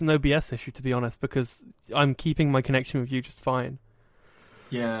think it's an OBS issue, to be honest, because I'm keeping my connection with you just fine.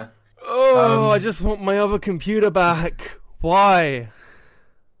 Yeah. Oh, I just want my other computer back. Why?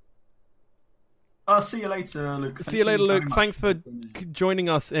 See you later, Luke. See you later, Luke. Thanks for joining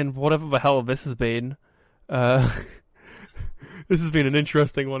us in whatever the hell this has been. This has been an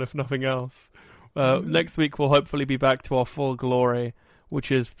interesting one, if nothing else. Next week we'll hopefully be back to our full glory,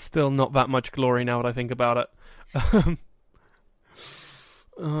 which is still not that much glory now that I think about it.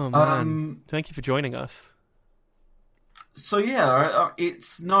 Oh man! Thank you for joining us. So yeah,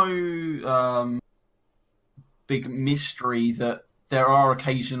 it's no big mystery that there are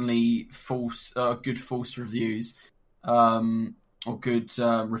occasionally good false reviews, or good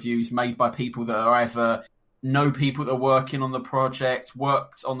reviews made by people that are either know people that are working on the project,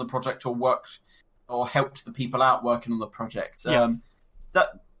 worked on the project, or helped the people out working on the project. Yeah.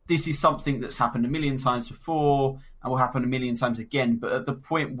 That this is something that's happened a million times before and will happen a million times again. But at the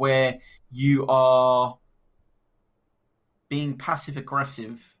point where you are being passive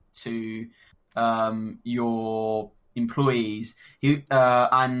aggressive to your employees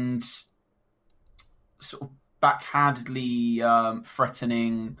and sort of backhandedly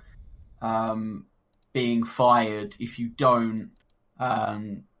threatening being fired if you don't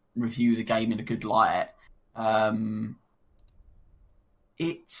review the game in a good light,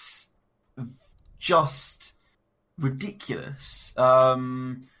 it's just ridiculous. This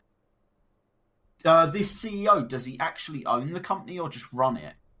CEO, does he actually own the company or just run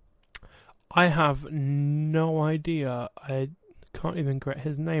it? I have no idea. I can't even get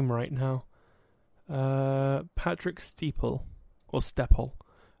his name right now. Patrick Steeple or Stepple.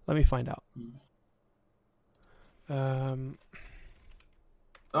 Let me find out.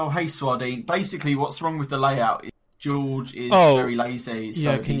 Oh, hey, Swadine. Basically, what's wrong with the layout is George is very lazy.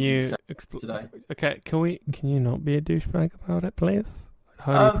 So yeah, can you explain today? Okay, can you not be a douchebag about it, please? I'd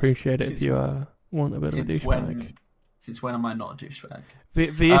highly appreciate it if you want a bit of a douchebag. Since when am I not a douchebag?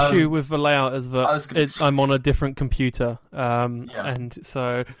 The issue with the layout is that I'm on a different computer, and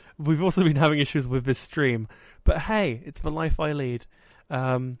so we've also been having issues with this stream. But hey, it's the life I lead.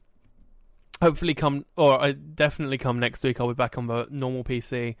 Hopefully definitely come next week. I'll be back on the normal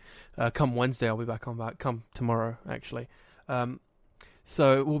PC. Come Wednesday, I'll be back on that. Come tomorrow, actually.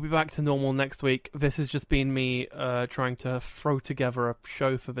 So we'll be back to normal next week. This has just been me trying to throw together a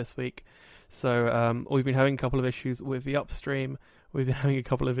show for this week. So we've been having a couple of issues with the upstream. We've been having a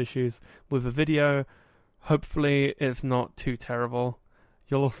couple of issues with the video. Hopefully it's not too terrible.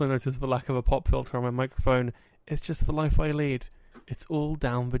 You'll also notice the lack of a pop filter on my microphone. It's just the life I lead. It's all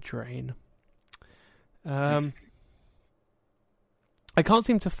down the drain. I can't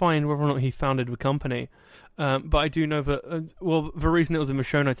seem to find whether or not he founded the company. But I do know that, the reason it was in the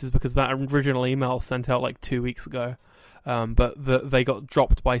show notes is because that original email sent out like 2 weeks ago. But they got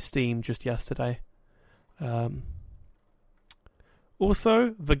dropped by Steam just yesterday.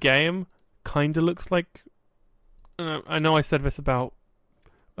 Also, the game kind of looks like... I know I said this about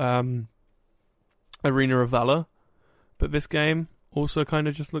Arena of Valor, but this game also kind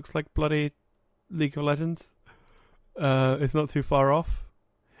of just looks like bloody League of Legends. It's not too far off.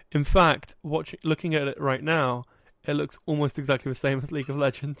 In fact, looking at it right now, it looks almost exactly the same as League of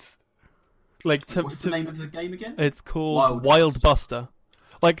Legends. What's the name of the game again? It's called Wild Buster.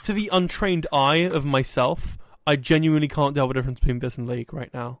 Like, to the untrained eye of myself, I genuinely can't tell the difference between this and League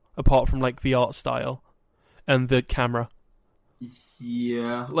right now, apart from like the art style and the camera.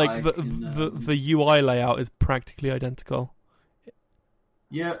 Yeah, like the UI layout is practically identical.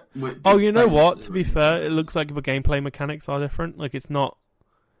 Yeah. Oh, you know what? To be fair, it looks like the gameplay mechanics are different. Like it's not.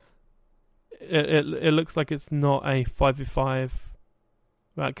 It looks like it's not a 5v5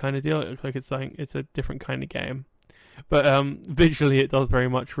 that kind of deal. It looks like it's a different kind of game, but visually it does very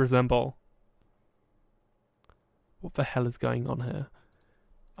much resemble. What the hell is going on here?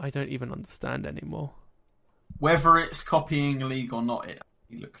 I don't even understand anymore. Whether it's copying League or not, it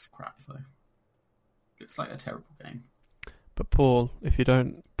looks crap though. Looks like a terrible game. But Paul, if you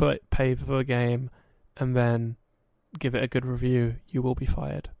don't pay for a game and then give it a good review, you will be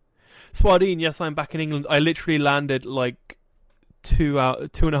fired. Swadine, yes, I'm back in England. I literally landed like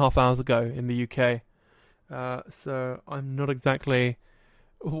 2.5 hours ago in the UK. So I'm not exactly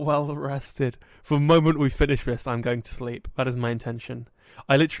well rested. For the moment we finish this, I'm going to sleep. That is my intention.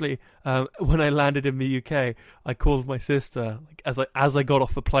 I literally, when I landed in the UK, I called my sister. Like as I got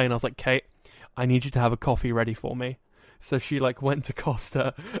off the plane, I was like, Kate, I need you to have a coffee ready for me. So she like went to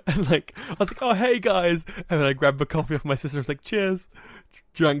Costa and like I was like, oh hey guys, and then I grabbed the coffee off my sister. I was like, cheers,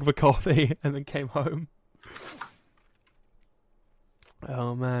 drank the coffee, and then came home.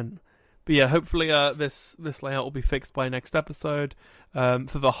 Oh man, but yeah, hopefully this layout will be fixed by next episode. For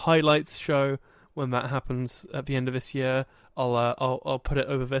the highlights show, when that happens at the end of this year, I'll put it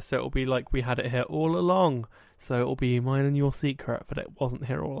over this, so it'll be like we had it here all along. So it'll be mine and your secret, but it wasn't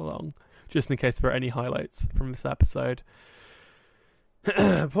here all along. Just in case there are any highlights from this episode.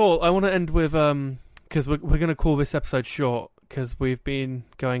 Paul, I want to end with because we're going to call this episode short because we've been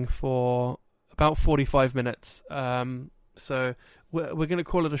going for about 45 minutes. So we're going to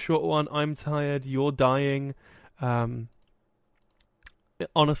call it a short one. I'm tired. You're dying.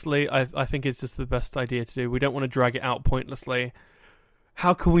 Honestly, I think it's just the best idea to do. We don't want to drag it out pointlessly.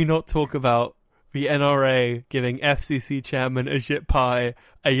 How can we not talk about the NRA giving FCC chairman Ajit Pai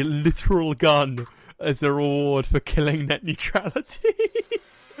a literal gun as a reward for killing net neutrality?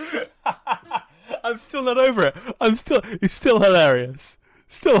 I'm still not over it. It's still hilarious.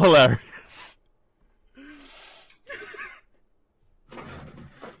 Still hilarious.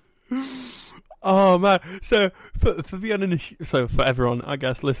 Oh man! So for everyone, I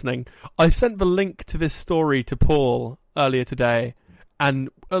guess listening, I sent the link to this story to Paul earlier today, and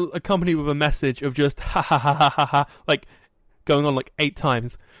accompanied with a message of just ha ha ha ha ha ha, like going on like 8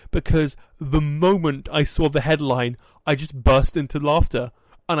 times, because the moment I saw the headline, I just burst into laughter,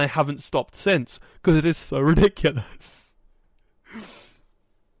 and I haven't stopped since because it is so ridiculous.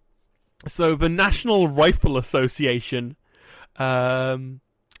 So the National Rifle Association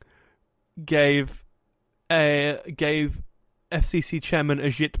gave FCC chairman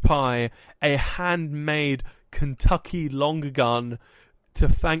Ajit Pai a handmade Kentucky long gun to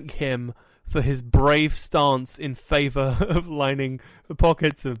thank him for his brave stance in favour of lining the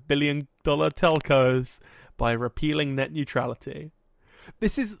pockets of billion-dollar telcos by repealing net neutrality.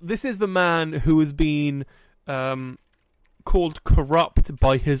 This is the man who has been called corrupt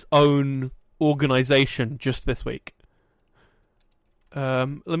by his own organisation just this week.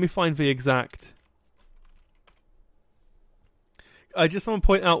 Let me find the exact. I just want to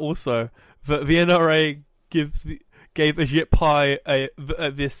point out also that the NRA gave Ajit Pai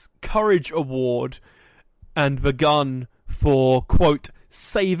this Courage Award and the gun for, quote,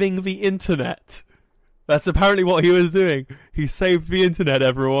 saving the internet. That's apparently what he was doing. He saved the internet,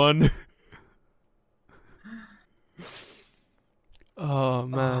 everyone. Oh,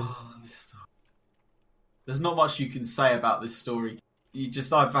 man. This story. There's not much you can say about this story. You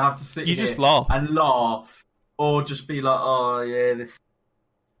just either have to sit here just laugh. and laugh, or just be like, oh, yeah, this...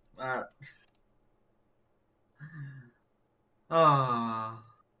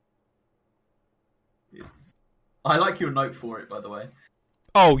 I like your note for it, by the way.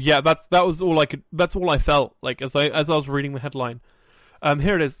 Oh yeah, that's all I felt like as I was reading the headline.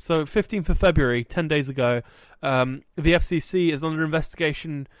 Here it is. So 15th of February, 10 days ago, the FCC is under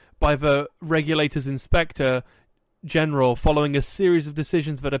investigation by the regulator's inspector general following a series of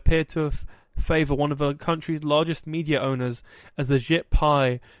decisions that appear to favour one of the country's largest media owners, as Ajit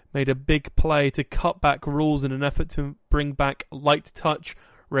Pai made a big play to cut back rules in an effort to bring back light touch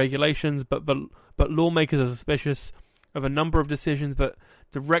regulations, but lawmakers are suspicious of a number of decisions that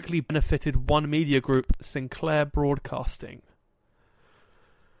directly benefited one media group, Sinclair Broadcasting.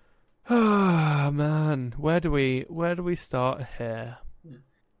 Ah, man, where do we start here?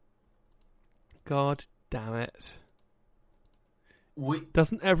 God damn it!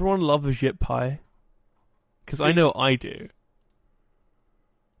 Doesn't everyone love Ajit Pai? Because I know I do.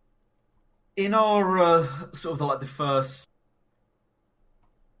 in our sort of like the first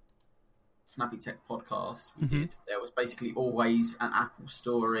Snappy Tech podcast we did, there was basically always an Apple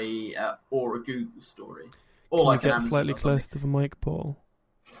story or a Google story, or Can like you an get Amazon slightly or something. close to the mic, Paul?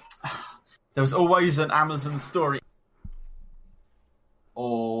 There was always an Amazon story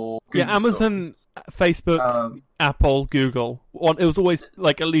or Google Yeah, Amazon, story. Facebook, Apple, Google. It was always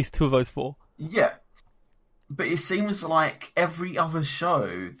like at least two of those four. Yeah. But it seems like every other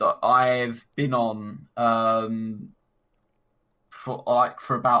show that I've been on for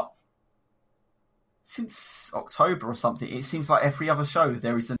about since October or something, it seems like every other show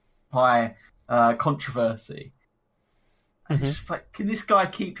there is an high controversy. And it's just like, can this guy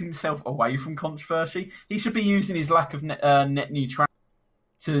keep himself away from controversy? He should be using his lack of net neutrality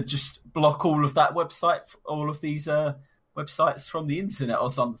to just block all of that website, all of these websites from the internet or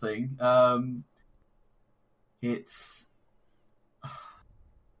something. It's.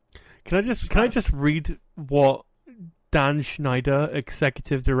 Can I just read what Dan Schneider,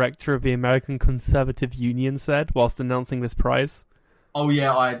 executive director of the American Conservative Union, said whilst announcing this prize? Oh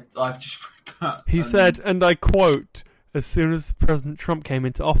yeah, I've just read that. He said, and I quote, "As soon as President Trump came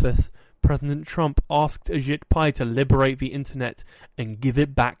into office, President Trump asked Ajit Pai to liberate the internet and give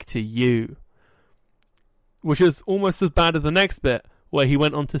it back to you." Which is almost as bad as the next bit, where he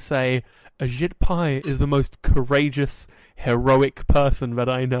went on to say, "Ajit Pai is the most courageous, heroic person that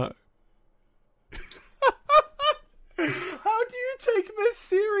I know." How do you take this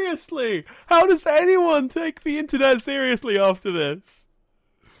seriously? How does anyone take the internet seriously after this?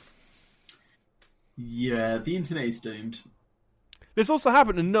 Yeah, the internet is doomed. This also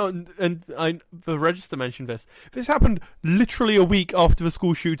happened, the Register mentioned this. This happened literally a week after the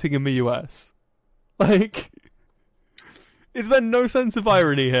school shooting in the US. Like, is there no sense of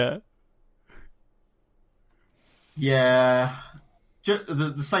irony here? Yeah,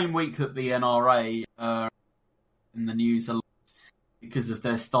 the same week that the NRA in the news a lot because of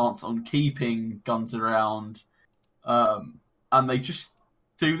their stance on keeping guns around, and they just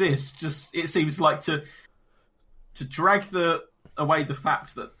do this. Just it seems like to drag away the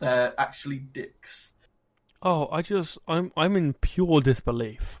fact that they're actually dicks. Oh, I'm in pure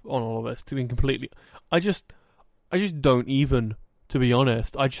disbelief on all of this. To be completely, I just don't even, to be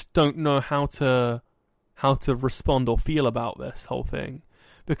honest. I just don't know how to respond or feel about this whole thing,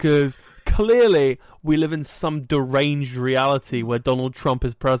 because clearly we live in some deranged reality where Donald Trump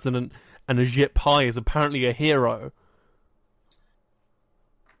is president and Ajit Pai is apparently a hero.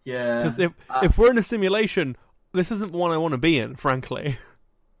 Yeah, because if we're in a simulation, this isn't one I want to be in, frankly.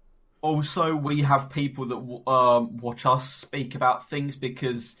 Also, we have people that watch us speak about things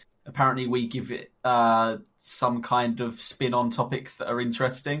because apparently we give it some kind of spin on topics that are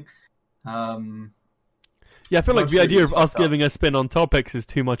interesting. Yeah, I feel like the idea of us giving a spin on topics is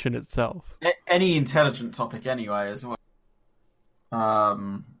too much in itself. Any intelligent topic, anyway, as well.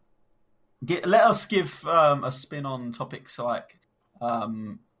 Let us give a spin on topics like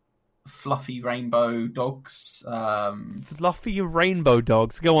fluffy rainbow dogs. Fluffy rainbow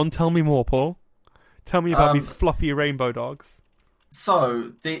dogs. Go on, tell me more, Paul. Tell me about these fluffy rainbow dogs.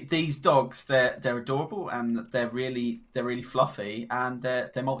 So these dogs, they're adorable and they're really Paul. fluffy and they're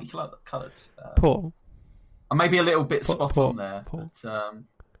multicolored. And maybe a little bit spot on there.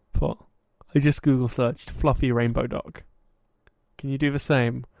 Paul, I just Google searched fluffy rainbow dog. Can you do the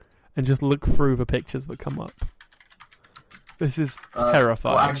same and just look through the pictures that come up? This is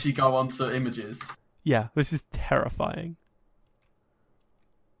terrifying. We'll actually go on to images. Yeah, this is terrifying.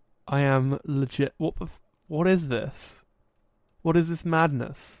 I am legit. What is this? What is this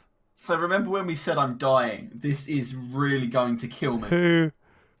madness? So remember when we said I'm dying? This is really going to kill me.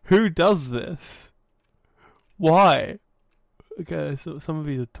 Who does this? Why? Okay, so some of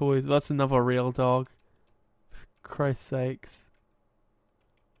these are toys. That's another real dog. For Christ's sakes.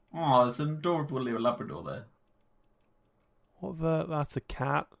 Oh, there's an adorable little Labrador there. That's a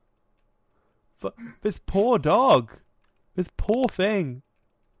cat. But this poor dog. This poor thing.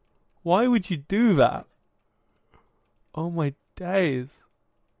 Why would you do that? Oh my days.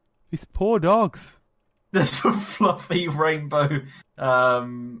 These poor dogs. There's a fluffy rainbow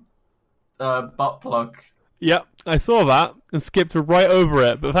butt plug. Yep, I saw that and skipped right over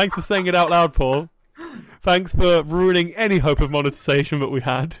it. But thanks for saying it out loud, Paul. Thanks for ruining any hope of monetization that we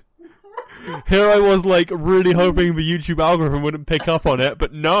had. Here I was, like, really hoping the YouTube algorithm wouldn't pick up on it,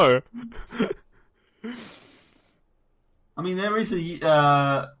 but no. I mean, there is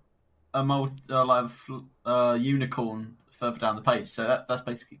a unicorn further down the page, so that's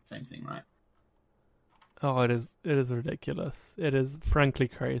basically the same thing, right? Oh, it is ridiculous. It is frankly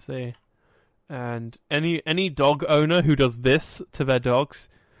crazy. And any dog owner who does this to their dogs,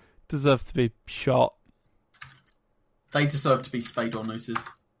 deserve to be shot. They deserve to be spayed or neutered.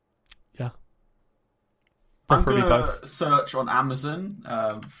 Yeah. I'm Preferably going both. to search on Amazon,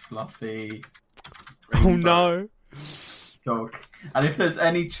 fluffy Oh rainbow no. dog. And if there's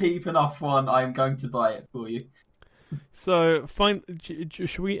any cheap enough one, I'm going to buy it for you. So,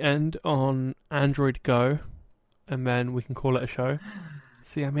 should we end on Android Go, and then we can call it a show?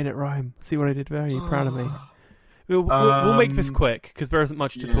 See, I made it rhyme. See what I did there? Are you proud of me? We'll make this quick, because there isn't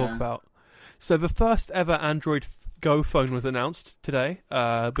much to talk about. So, the first ever Android Go phone was announced today,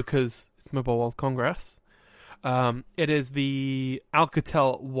 because it's Mobile World Congress. It is the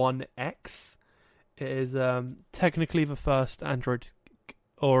Alcatel One X. It is technically the first Android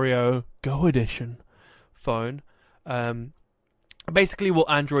Oreo Go edition phone. Basically what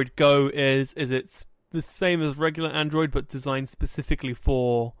Android Go is it's the same as regular Android, but designed specifically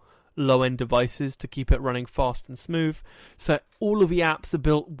for low-end devices to keep it running fast and smooth. So all of the apps are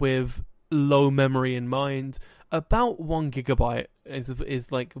built with low memory in mind. About 1 gigabyte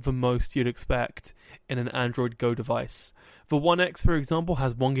is like the most you'd expect in an Android Go device. The One X, for example,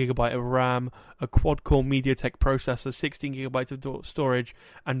 has 1 gigabyte of RAM, a quad-core MediaTek processor, 16 gigabytes of storage,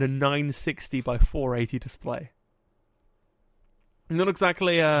 and a 960 by 480 display. Not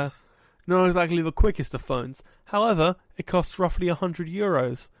exactly the quickest of phones. However, it costs roughly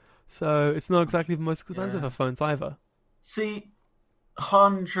 €100, so it's not exactly the most expensive of phones either. See,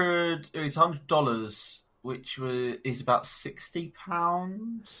 $100, which is about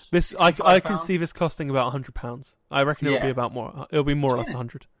 £60. This I can see this costing about £100. I reckon it'll be about more. It'll be more or less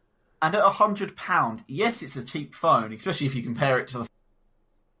 100. And at £100, yes, it's a cheap phone, especially if you compare it to the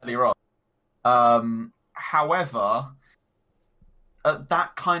earlier on. However, at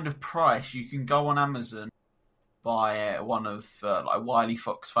that kind of price, you can go on Amazon, buy one of like Wiley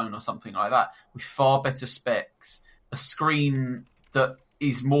Fox phone or something like that with far better specs, a screen that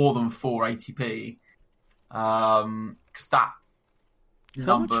is more than 480p. Because that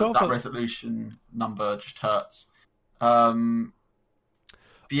resolution number just hurts. Yeah,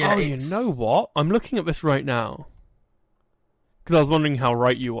 you know what? I'm looking at this right now because I was wondering how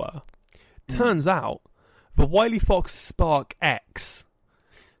right you were. Turns out the Wiley Fox Spark X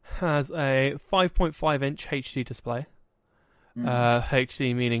has a 5.5-inch HD display.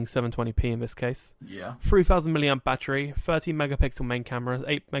 HD meaning 720p in this case. Yeah. 3000 milliamp battery, 13 megapixel main camera,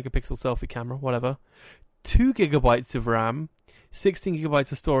 8 megapixel selfie camera, whatever. 2 gigabytes of RAM, 16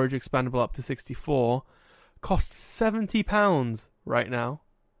 gigabytes of storage, expandable up to 64. Costs £70 right now.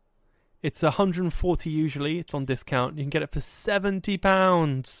 It's 140 usually. It's on discount. You can get it for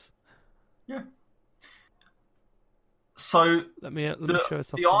 £70. Yeah. So let me show us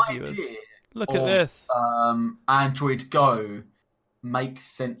the off to the viewers. idea Look at this. Android Go makes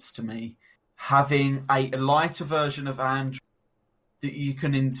sense to me. Having a lighter version of Android that you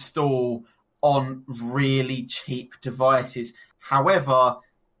can install on really cheap devices. However,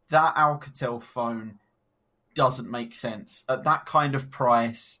 that Alcatel phone doesn't make sense. At that kind of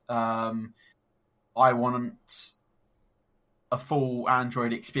price, I want a full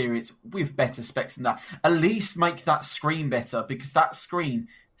Android experience with better specs than that. At least make that screen better, because that screen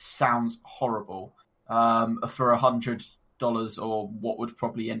sounds horrible for $100 or what would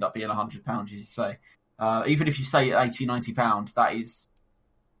probably end up being £100, as you say. Even if you say £80-90, that is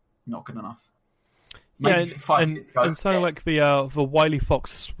not good enough. Maybe and something like the Wiley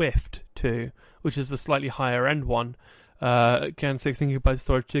Fox Swift 2, which is the slightly higher end one, again 16 gigabytes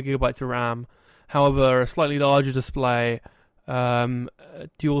storage, 2 gigabytes of RAM. However, a slightly larger display,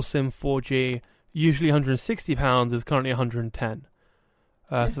 dual SIM 4G, usually £160, is currently £110.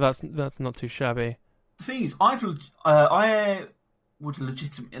 So that's not too shabby. The thing is, I would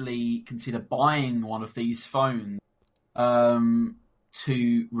legitimately consider buying one of these phones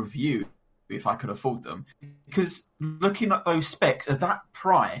to review if I could afford them, because looking at those specs at that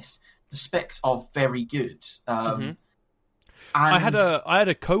price, the specs are very good. And I had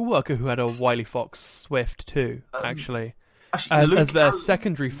a co-worker who had a Wiley Fox Swift too, actually as their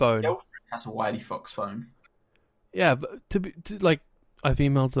secondary phone. My girlfriend has a Wiley Fox phone. Yeah, but I've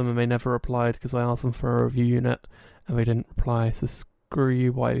emailed them and they never replied because I asked them for a review unit and they didn't reply. So screw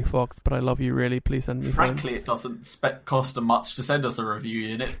you, Wiley Fox, but I love you really. Please send me Frankly, phones. It doesn't cost them much to send us a review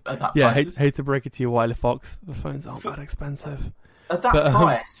unit at that price. Yeah, hate to break it to you, Wiley Fox. The phones aren't that expensive. At that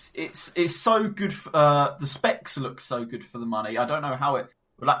price, it's so good. The specs look so good for the money. I don't know how it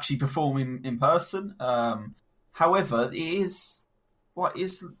will actually perform in person. However, it is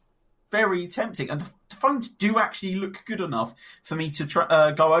very tempting, and the phones do actually look good enough for me to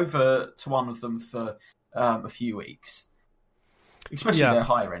go over to one of them for a few weeks. especially their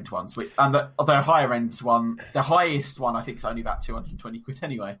higher end ones. And their higher end one, the highest one, I think is only about 220 quid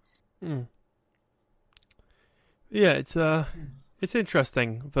anyway. Mm. Yeah, it's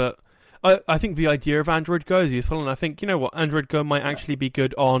interesting, but I think the idea of Android Go is useful, and I think, you know what, Android Go might actually be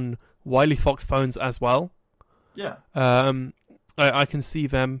good on Wiley Fox phones as well. Yeah. I can see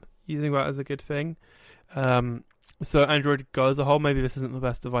them using that as a good thing. So Android Go as a whole, maybe this isn't the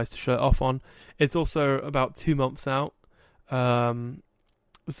best device to show it off on. It's also about 2 months out. Vlad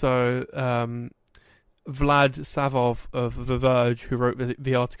Savov of The Verge, who wrote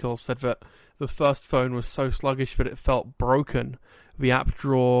the article, said that the first phone was so sluggish that it felt broken. The app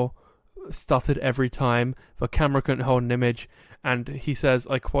drawer stuttered every time. The camera couldn't hold an image. And he says,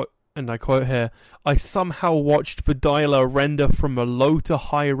 I quote here, "I somehow watched the dialer render from a low to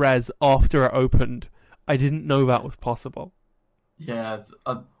high res after it opened. I didn't know that was possible." Yeah,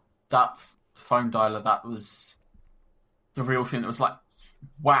 that phone dialer, that was the real thing that was like,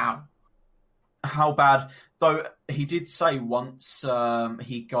 wow, how bad. Though he did say once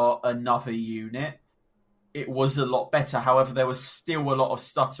he got another unit, it was a lot better. However, there was still a lot of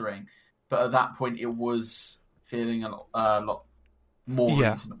stuttering. But at that point, it was feeling a lot more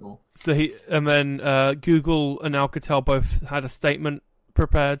reasonable. So then Google and Alcatel both had a statement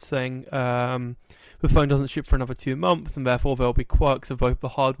prepared saying the phone doesn't ship for another 2 months, and therefore there will be quirks of both the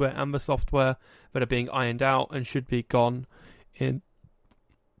hardware and the software that are being ironed out and should be gone in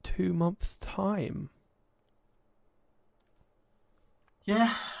 2 months' time.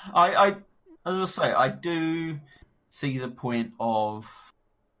 Yeah, I as I say, I do see the point of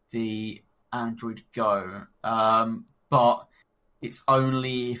the Android Go, but it's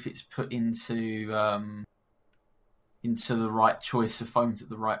only if it's put into the right choice of phones at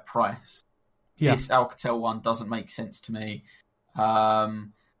the right price. Yeah. This Alcatel one doesn't make sense to me.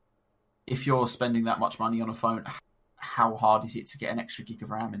 If you're spending that much money on a phone, how hard is it to get an extra gig of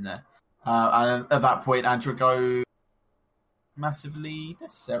RAM in there? And at that point, Android Go massively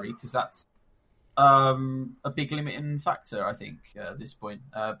necessary, because that's a big limiting factor, I think, at this point.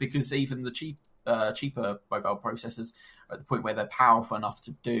 Because even the cheaper mobile processors are at the point where they're powerful enough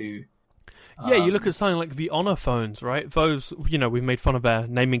to do. Yeah, you look at something like the Honor phones, right? Those, we've made fun of their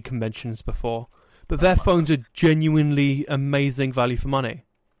naming conventions before, but their phones are genuinely amazing value for money.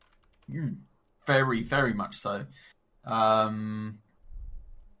 Very, very much so. If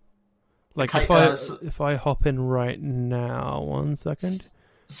I hop in right now, 1 second.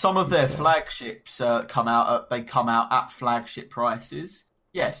 Some of their flagships come out at flagship prices,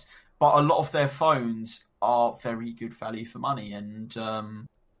 yes, but a lot of their phones are very good value for money, and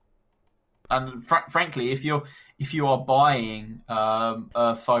frankly, if you are buying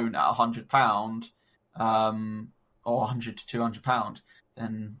a phone at £100 or £100 to £200,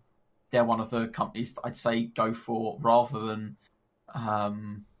 then they're one of the companies that I'd say go for rather than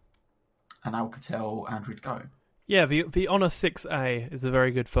an Alcatel Android Go. Yeah, the Honor 6A is a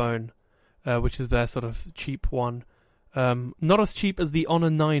very good phone, which is their sort of cheap one. Not as cheap as the Honor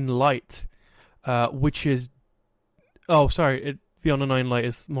 9 Lite, which is... Oh, sorry, the Honor 9 Lite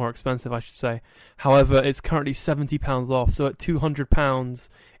is more expensive, I should say. However, it's currently £70 off, so at £200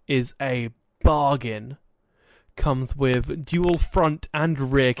 is a bargain. Comes with dual front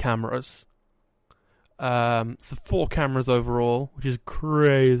and rear cameras. So 4 cameras overall, which is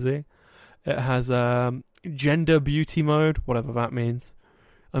crazy. It has gender beauty mode, whatever that means.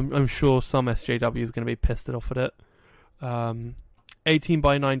 I'm sure some SJW is going to be pissed off at it.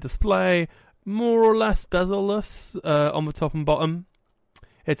 18:9 display, more or less bezel-less on the top and bottom.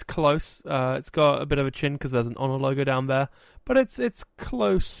 It's close. It's got a bit of a chin because there's an Honor logo down there, but it's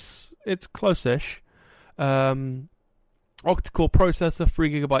close. It's close-ish. Octa-core processor,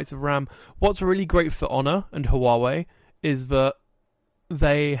 3 GB of RAM. What's really great for Honor and Huawei is that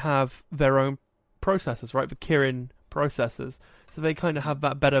they have their own processors, right? The Kirin processors. So they kind of have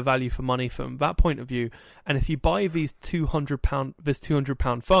that better value for money from that point of view. And if you buy this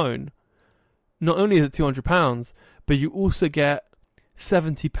 £200 phone, not only is it £200, but you also get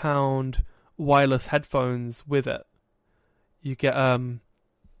 £70 wireless headphones with it. You get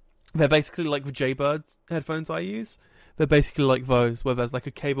they're basically like the Jaybird headphones I use. They're basically like those, where there's like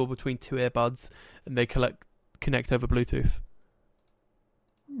a cable between 2 earbuds and they connect over Bluetooth.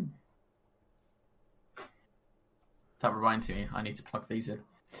 That reminds me, I need to plug these in.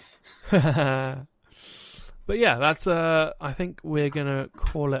 But yeah, that's I think we're gonna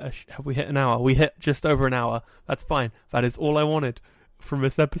call it. Have we hit an hour? We hit just over an hour. That's fine. That is all I wanted from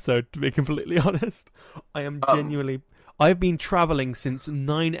this episode, to be completely honest. I am genuinely. I've been travelling since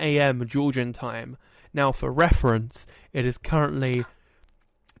 9 a.m. Georgian time. Now, for reference, it is currently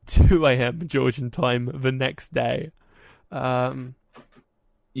 2 a.m. Georgian time the next day.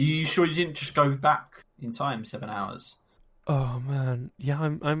 You sure you didn't just go back in time 7 hours? Oh man, yeah,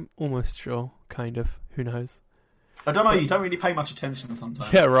 I'm almost sure. Kind of. Who knows? I don't know. You don't really pay much attention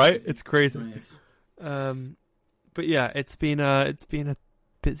sometimes. Yeah, right. It's crazy. Yes. But yeah, it's been a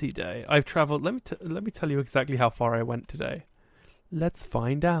busy day. I've travelled. Let me tell you exactly how far I went today. Let's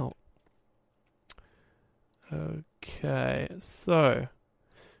find out. Okay, so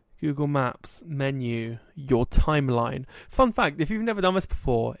Google Maps menu, your timeline. Fun fact: if you've never done this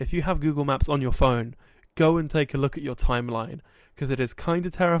before, if you have Google Maps on your phone, go and take a look at your timeline because it is kind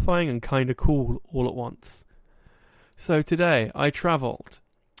of terrifying and kind of cool all at once. So today I travelled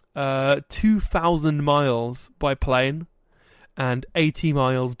 2,000 miles by plane and 80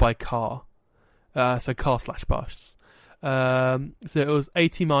 miles by car. So car/bus. So it was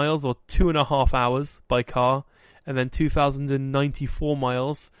 80 miles or 2.5 hours by car, and then 2,094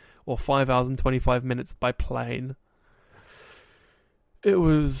 miles or 5 hours and 25 minutes by plane. It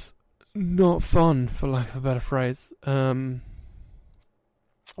was not fun, for lack of a better phrase.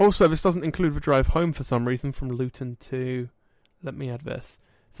 Also, this doesn't include the drive home for some reason from Luton to... Let me add this.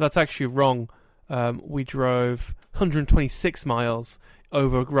 So that's actually wrong. We drove 126 miles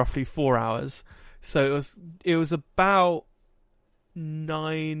over roughly 4 hours. So it was about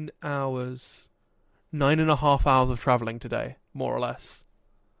 9 hours, 9.5 hours of travelling today, more or less.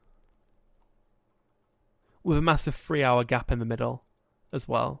 With a massive 3-hour gap in the middle as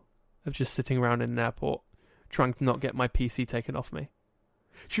well, of just sitting around in an airport, trying to not get my PC taken off me.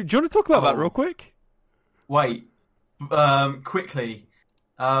 Do you want to talk about that real quick? Wait, quickly.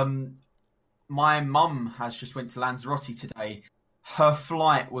 My mum has just went to Lanzarote today. Her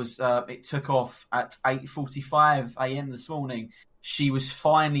flight was it took off at 8:45 a.m. this morning. She was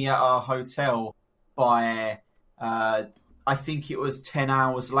finally at our hotel by I think it was 10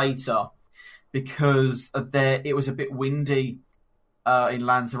 hours later, because it was a bit windy in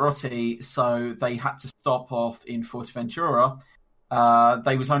Lanzarote, so they had to stop off in Fuerteventura.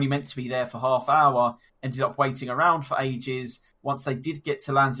 They was only meant to be there for half hour, ended up waiting around for ages. Once they did get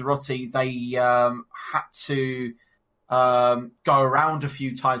to Lanzarote, they had to go around a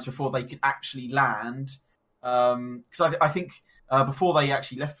few times before they could actually land. Because I think before they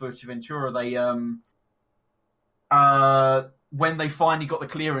actually left Fuerteventura, they when they finally got the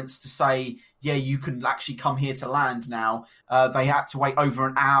clearance to say, yeah, you can actually come here to land now, they had to wait over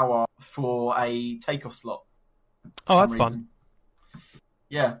an hour for a takeoff slot. Oh, that's fun.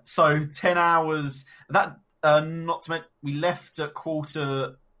 Yeah, so 10 hours. That not to mention, we left at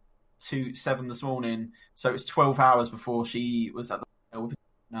 6:45 this morning, so it was 12 hours before she was at the hotel with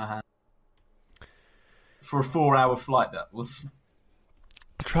in her hand. For a 4-hour flight, that was.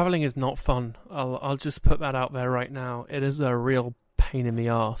 Travelling is not fun. I'll just put that out there right now. It is a real pain in the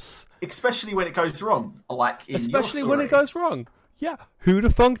arse. Especially when it goes wrong, like in your story. When it goes wrong. Yeah, who'd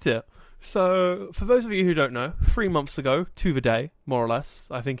have funked it? So, for those of you who don't know, 3 months ago, to the day, more or less,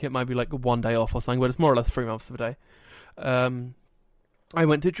 I think it might be like 1 day off or something, but it's more or less 3 months of a day, I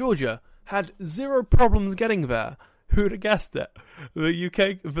went to Georgia, had zero problems getting there. Who'd have guessed it?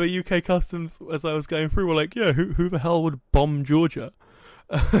 The UK customs, as I was going through, were like, yeah, who the hell would bomb Georgia?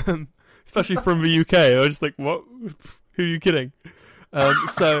 Especially from the UK. I was just like, what? Who are you kidding?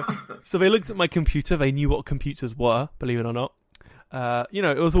 So they looked at my computer, they knew what computers were, believe it or not.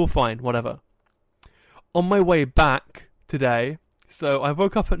 It was all fine, whatever. On my way back today, so I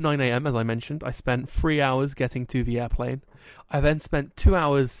woke up at 9 a.m, as I mentioned. I spent 3 hours getting to the airplane. I then spent 2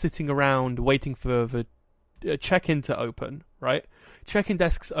 hours sitting around waiting for the check-in to open, right? Check-in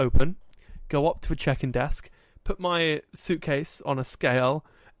desk's open. Go up to the check-in desk, put my suitcase on a scale,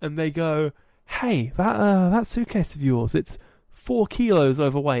 and they go, hey, that suitcase of yours, it's 4 kilos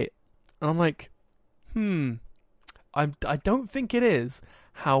overweight. And I'm like, I don't think it is.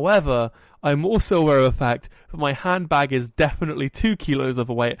 However, I'm also aware of the fact that my handbag is definitely 2 kilos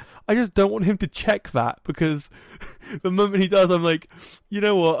overweight. I just don't want him to check that, because the moment he does, I'm like, you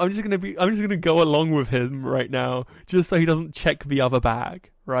know what? I'm just gonna go along with him right now, just so he doesn't check the other bag,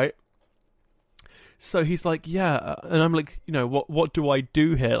 right? So he's like, yeah, and I'm like, what do I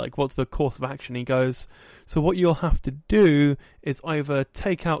do here? Like, what's the course of action? He goes, so what you'll have to do is either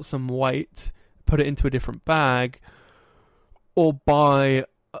take out some weight, put it into a different bag, or buy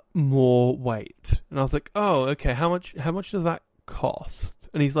more weight. And I was like, oh, okay, how much does that cost?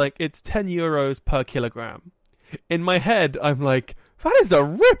 And he's like, it's 10 euros per kilogram. In my head, I'm like, that is a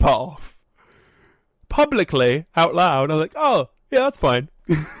rip-off. Publicly, out loud, I'm like, oh, yeah, that's fine.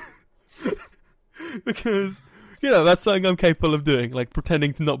 Because, that's something I'm capable of doing, like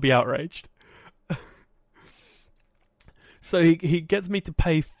pretending to not be outraged. So he gets me to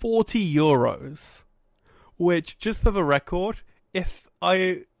pay 40 euros, which, just for the record, if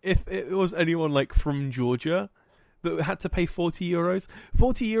if it was anyone like from Georgia that had to pay €40,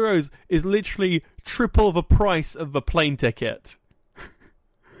 €40 is literally triple the price of the plane ticket,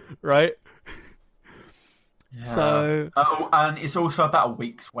 right? Yeah. So, and it's also about a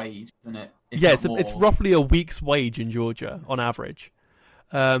week's wage, isn't it? Yeah, it's roughly a week's wage in Georgia on average.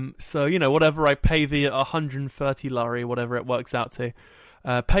 So, whatever I pay the 130 lari, whatever it works out to,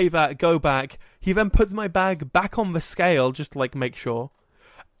 pay that, go back. He then puts my bag back on the scale, just to, like, make sure.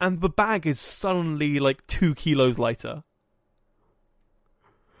 And the bag is suddenly, like, 2 kilos lighter.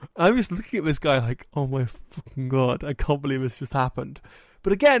 I'm just looking at this guy like, oh my fucking god, I can't believe this just happened.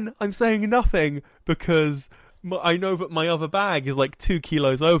 But again, I'm saying nothing because I know that my other bag is, like, 2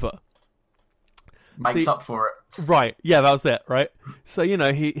 kilos over. Makes up for it. Right, yeah, that was it, right? So,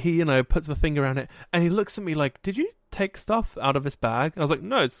 he puts the finger around it, and he looks at me like, did you take stuff out of this bag? I was like,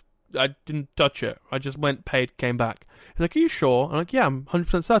 no, I didn't touch it. I just went, paid, came back. He's like, are you sure? I'm like, yeah, I'm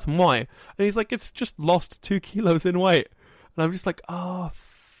 100% certain. Why? And he's like, it's just lost 2 kilos in weight. And I'm just like, oh,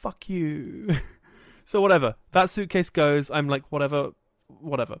 fuck you. So whatever. That suitcase goes, I'm like, whatever.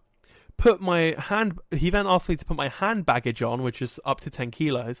 He then asked me to put my hand baggage on, which is up to 10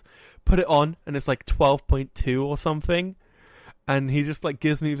 kilos. Put it on, and it's like 12.2 or something. And he just like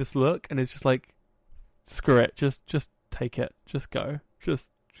gives me this look, and it's just like, screw it, just take it, just go,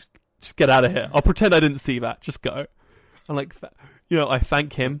 just get out of here. I'll pretend I didn't see that. Just go. I'm like, I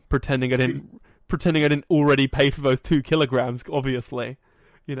thank him, pretending I didn't already pay for those 2 kilograms. Obviously,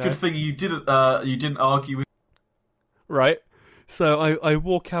 Good thing you didn't argue with. Right. So I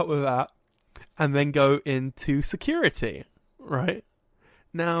walk out with that, and then go into security. Right.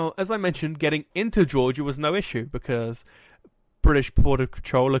 Now, as I mentioned, getting into Georgia was no issue because British Border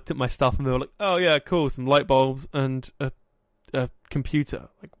Patrol looked at my stuff and they were like, oh yeah, cool, some light bulbs and a computer,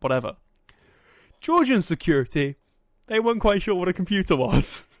 like whatever. Georgian security, they weren't quite sure what a computer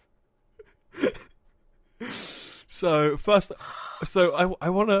was. So I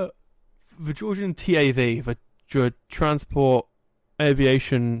want the Georgian TAV, the Transport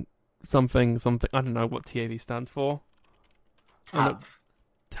Aviation something, I don't know what TAV stands for.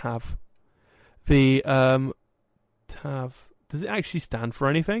 TAV. The TAV. Does it actually stand for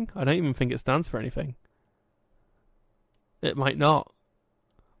anything? I don't even think it stands for anything. It might not.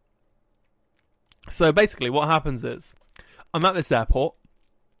 So basically what happens is, I'm at this airport,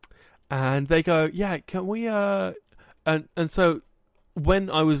 and they go, yeah, can we, and so when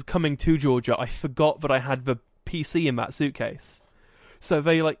I was coming to Georgia, I forgot that I had the PC in that suitcase. So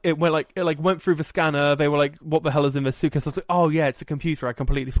they went through the scanner. They were like, what the hell is in this suitcase? I was like, oh yeah, it's a computer. I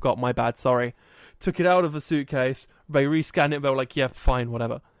completely forgot. My bad. Sorry. Took it out of the suitcase. They rescanned it. They were like, yeah, fine,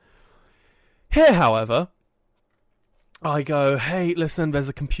 whatever. Here, however, I go, hey, listen, there's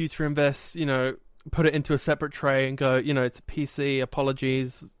a computer in this, put it into a separate tray and go, it's a PC,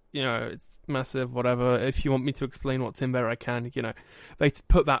 apologies, it's massive, whatever. If you want me to explain what's in there, I can, They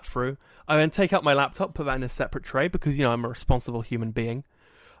put that through. I then take out my laptop, put that in a separate tray because, I'm a responsible human being.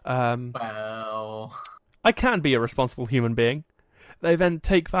 Well, I can be a responsible human being. They then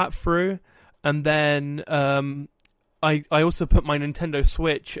take that through, and then I also put my Nintendo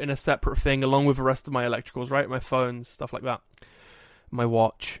Switch in a separate thing along with the rest of my electricals, right? My phones, stuff like that. My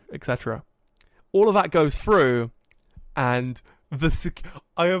watch, etc. All of that goes through, and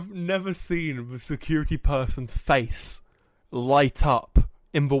I have never seen the security person's face light up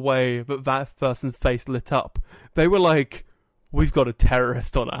in the way that person's face lit up. They were like, we've got a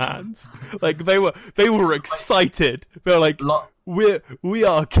terrorist on our hands. Like, they were excited. They were like, we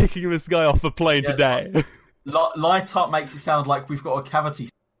are kicking this guy off the plane today. Light up makes it sound like we've got a cavity.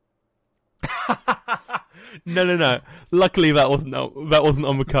 No. Luckily, that wasn't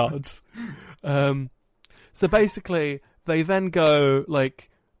on the cards. So basically, they then go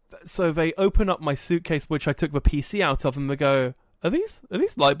so they open up my suitcase, which I took the PC out of, and they go, "Are these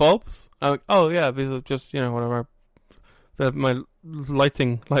light bulbs?" I'm like, "Oh yeah, these are just whatever. They're my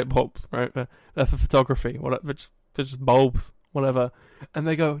lighting light bulbs, right? They're for photography. Whatever, they're just bulbs, whatever." And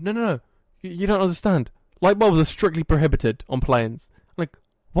they go, "No, you don't understand. Light bulbs are strictly prohibited on planes." I'm like,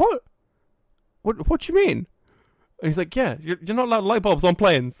 what? What do you mean? And he's like, yeah, you're not allowed light bulbs on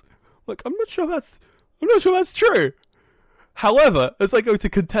planes. I'm like, I'm not sure that's true. However, as I go to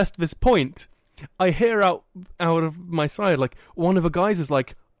contest this point, I hear out of my side, like, one of the guys is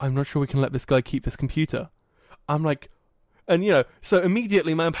like, I'm not sure we can let this guy keep this computer. I'm like, and so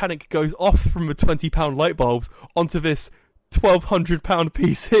immediately my panic goes off from the £20 light bulbs onto this £1,200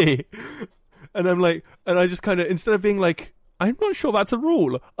 PC. And I'm like, and I just kind of, instead of being like, I'm not sure that's a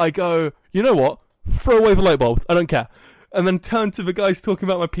rule, I go, you know what? Throw away the light bulbs. I don't care. And then turn to the guys talking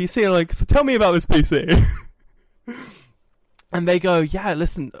about my PC and I'm like, so tell me about this PC. And they go, yeah,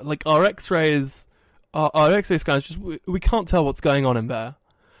 listen, like our X-rays, our X-ray scans, just we can't tell what's going on in there.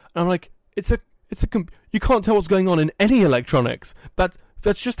 And I'm like, you can't tell what's going on in any electronics.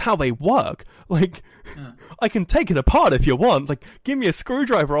 That's just how they work. Like, I can take it apart if you want. Like, give me a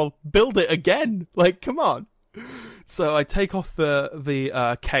screwdriver, I'll build it again. Like, come on. So I take off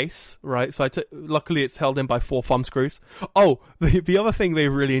the case, right? So luckily it's held in by 4 thumb screws. Oh, the other thing they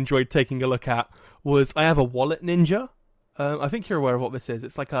really enjoyed taking a look at was I have a Wallet Ninja. I think you're aware of what this is.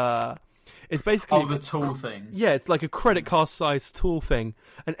 It's like it's basically the tool thing. Yeah, it's like a credit card sized tool thing.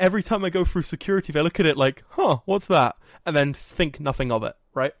 And every time I go through security, they look at it like, huh, what's that? And then think nothing of it,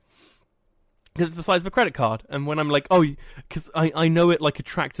 right? Because it's the size of a credit card. And when I'm like, oh, because I know it like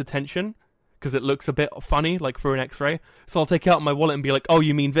attracts attention because it looks a bit funny, like through an X-ray. So I'll take it out of my wallet and be like, oh,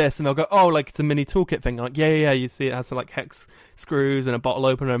 you mean this? And they'll go, oh, like it's a mini toolkit thing. I'm like, yeah. You see, it has some like hex screws and a bottle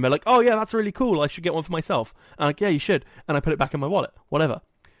opener. And they're like, oh, yeah, that's really cool. I should get one for myself. And I'm like, yeah, you should. And I put it back in my wallet. Whatever.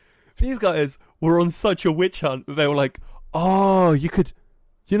 These guys were on such a witch hunt. They were like, oh,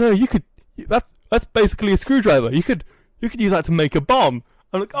 that's basically a screwdriver. You could use that to make a bomb.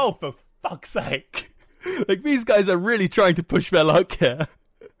 I'm like, oh, for fuck's sake. Like, these guys are really trying to push their luck here.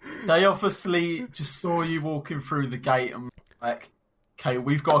 They obviously just saw you walking through the gate and like, okay,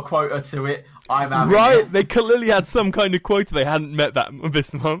 we've got a quota to it. I'm having it. They clearly had some kind of quota they hadn't met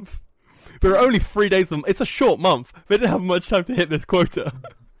this month. There are only 3 days. It's a short month. They didn't have much time to hit this quota.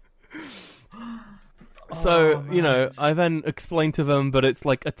 So, I then explained to them that it's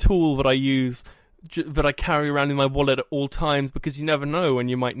like a tool that I use, that I carry around in my wallet at all times because you never know when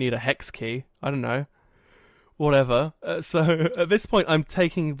you might need a hex key. I don't know. Whatever. So at this point, I'm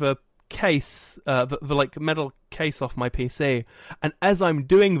taking the case, the like metal case off my PC, and as I'm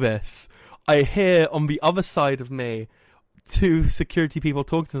doing this, I hear on the other side of me 2 security people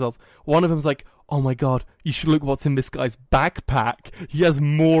talking to themselves. One of them's like, oh my god, you should look what's in this guy's backpack. He has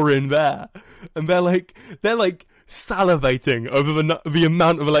more in there. And they're like salivating over the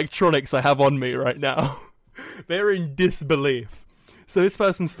amount of electronics I have on me right now. They're in disbelief. So this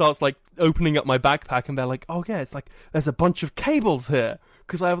person starts like opening up my backpack and they're like, oh yeah, it's like there's a bunch of cables here.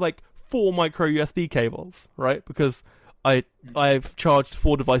 Because I have like 4 micro USB cables, right? Because I've charged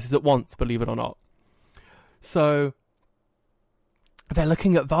 4 devices at once, believe it or not. So they're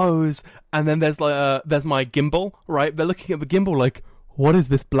looking at those, and then there's my gimbal, right? They're looking at the gimbal like, what is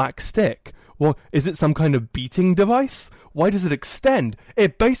this black stick? Well, is it some kind of beating device? Why does it extend? They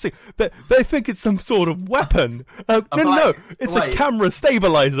think it's some sort of weapon. No, it's a camera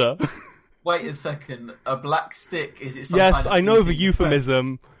stabilizer. Wait a second, a black stick? Is it some yes, kind of I know the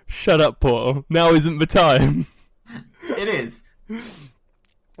euphemism. Shut up, Paul. Now isn't the time. It is.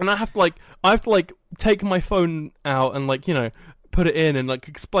 And I have to take my phone out and put it in and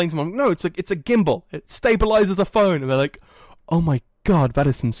explain to them, no, it's a gimbal. It stabilizes a phone. And they're like, oh my god, that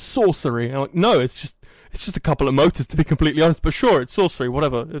is some sorcery. And I'm like, no, it's just a couple of motors, to be completely honest. But sure, it's sorcery,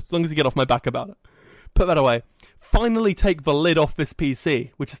 whatever. As long as you get off my back about it. Put that away. Finally take the lid off this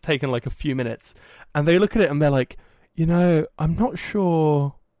PC, which has taken a few minutes. And they look at it and they're like, I'm not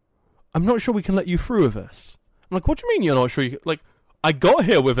sure we can let you through with this. I'm like, what do you mean you're not sure? I got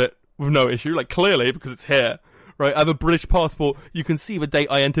here with it with no issue, clearly, because it's here, right? I have a British passport. You can see the date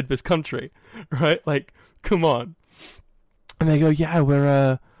I entered this country, right? Come on. And they go, yeah,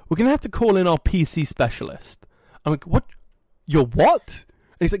 we're going to have to call in our PC specialist. I'm like, what? You're what?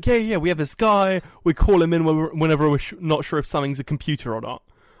 And he's like, yeah, we have this guy. We call him in whenever we're not sure if something's a computer or not.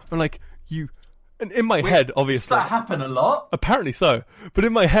 I'm like, you... And in my head, obviously... Does that happen a lot? Apparently so. But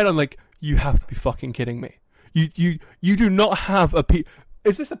in my head, I'm like, you have to be fucking kidding me. You do not have a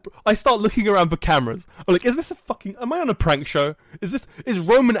Is this a... I start looking around for cameras. I'm like, is this a fucking... Am I on a prank show? Is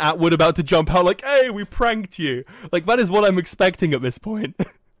Roman Atwood about to jump out hey, we pranked you? That is what I'm expecting at this point.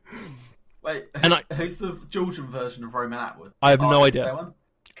 Wait, who's the Georgian version of Roman Atwood? I have no idea. That one?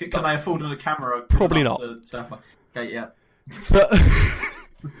 Can they afford a camera? Probably not. Okay, yeah.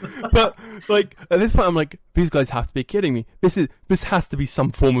 But at this point, I'm like, these guys have to be kidding me. This has to be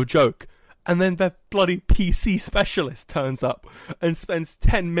some form of joke. And then their bloody PC specialist turns up and spends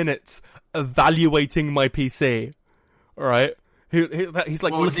 10 minutes evaluating my PC. All right, he's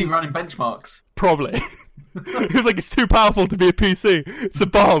like, was he running benchmarks? Probably. He's like, it's too powerful to be a PC. It's a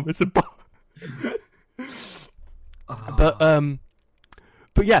bomb. It's a bomb.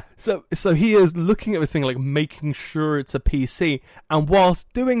 But yeah, so he is looking at this thing, making sure it's a PC, and whilst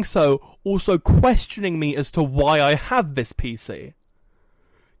doing so, also questioning me as to why I have this PC.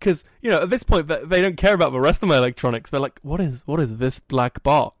 Because, at this point, they don't care about the rest of my electronics. They're like, what is this black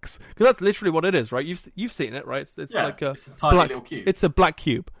box? Because that's literally what it is, right? You've seen it, right? It's like it's a tiny little cube. It's a black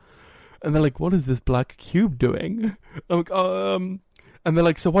cube. And they're like, what is this black cube doing? I'm like, and they're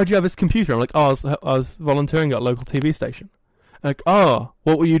like, so why'd you have this computer? I'm like, I was volunteering at a local TV station. Like,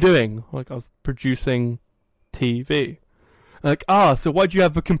 what were you doing? Like, I was producing TV. Like, so why'd you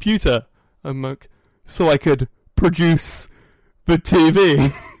have a computer? I'm like, so I could produce the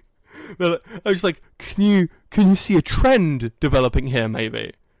TV. I was just like, can you see a trend developing here,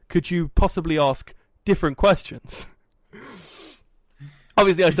 maybe? Could you possibly ask different questions?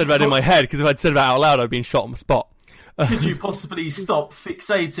 Obviously, I said that in my head, because if I'd said that out loud, I'd been shot on the spot. Could you possibly stop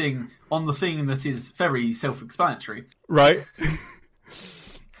fixating on the thing that is very self-explanatory? Right?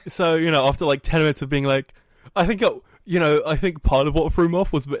 So, after like 10 minutes of being like, I think part of what threw him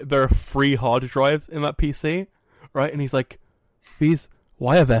off was that there are 3 hard drives in that PC, right? And he's like,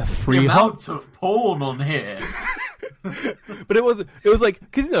 why are there 3 the amount of porn on here? But it was like,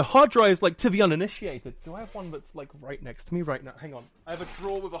 because hard drives, like, to the uninitiated. Do I have one that's like right next to me right now? Hang on, I have a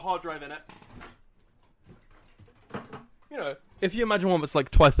drawer with a hard drive in it. If you imagine one that's like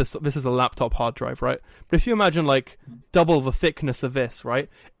twice this is a laptop hard drive, right? But if you imagine like double the thickness of this, right?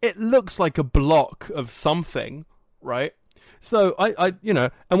 It looks like a block of something, right? So I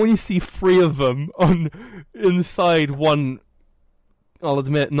and when you see 3 of them inside one, I'll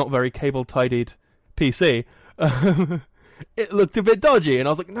admit, not very cable tidied PC, it looked a bit dodgy, and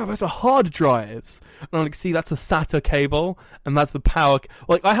I was like, no, those are hard drives. And I'm like, see, that's a SATA cable, and that's the power.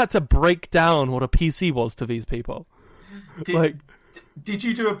 Like, I had to break down what a PC was to these people. Did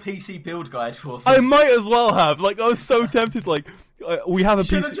you do a PC build guide for them? I might as well have. Like, I was so tempted. Like, we have a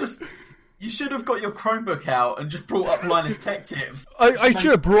PC. You should have got your Chromebook out and just brought up Linus Tech Tips. I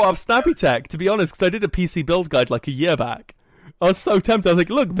should have brought up Snappy Tech, to be honest, because I did a PC build guide like a year back. I was so tempted. I was like,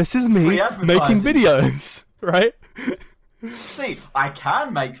 look, this is me making videos, right? See, I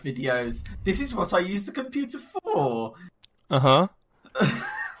can make videos. This is what I use the computer for. Uh-huh.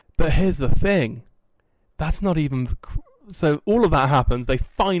 But here's the thing. That's not even... So all of that happens. They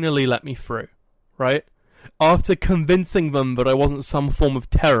finally let me through, right? After convincing them that I wasn't some form of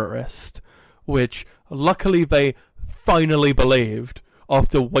terrorist, which luckily they finally believed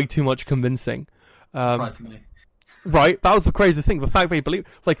after way too much convincing. Surprisingly. Right? That was the crazy thing. The fact they believed...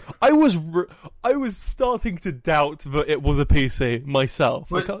 Like, I was starting to doubt that it was a PC myself.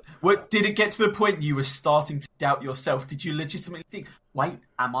 Did it get to the point you were starting to doubt yourself? Did you legitimately think, wait,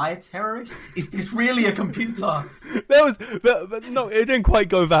 am I a terrorist? Is this really a computer? No, it didn't quite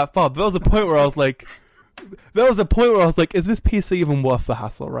go that far. But there was a point where I was like... is this PC even worth the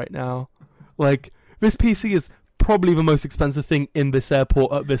hassle right now? Like, this PC is probably the most expensive thing in this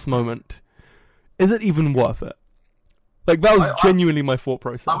airport at this moment. Is it even worth it? Like, that was genuinely my thought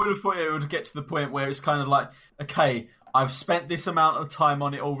process. I would have thought it would get to the point where it's kind of like, okay, I've spent this amount of time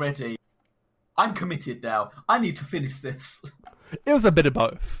on it already. I'm committed now. I need to finish this. It was a bit of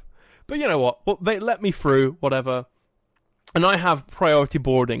both. But you know what? Well, they let me through, whatever. And I have priority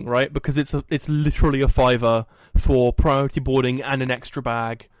boarding, right? Because it's literally a $5 for priority boarding and an extra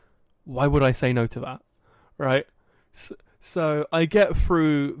bag. Why would I say no to that? Right? So I get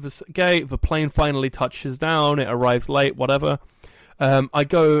through this gate, the plane finally touches down, it arrives late, whatever. I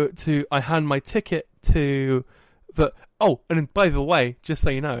hand my ticket to the... Oh, and by the way, just so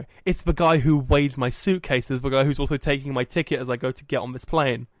you know, it's the guy who weighed my suitcases, the guy who's also taking my ticket as I go to get on this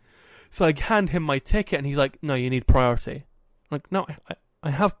plane. So I hand him my ticket, and he's like, no, you need priority. I'm like, no, I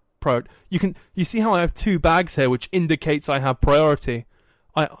have priority. You see how I have 2 bags here, which indicates I have priority.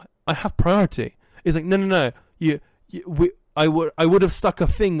 I have priority. He's like, no, I would have stuck a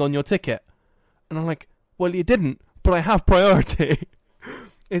thing on your ticket. And I'm like, well, you didn't, but I have priority.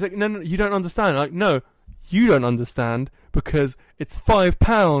 He's like, no, you don't understand. I'm like, no, you don't understand, because it's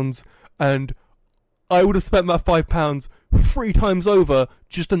 £5, and I would have spent that £5 3 times over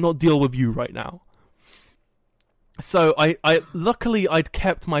just to not deal with you right now. So I luckily I'd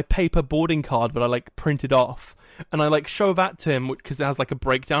kept my paper boarding card that I like printed off, and I like show that to him because it has like a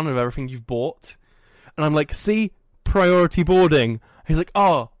breakdown of everything you've bought, and I'm like, see, priority boarding. He's like,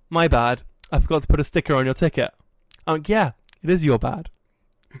 oh, my bad, I forgot to put a sticker on your ticket. I'm like, yeah, it is your bad.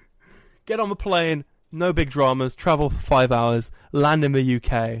 Get on the plane, no big dramas, travel for 5 hours, land in the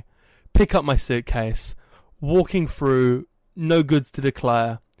UK, pick up my suitcase, walking through, no goods to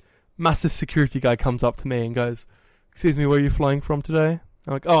declare. Massive security guy comes up to me and goes, excuse me, where are you flying from today?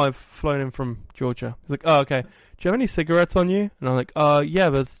 I'm like, oh, I've flown in from Georgia. He's like, oh, okay. Do you have any cigarettes on you? And I'm like,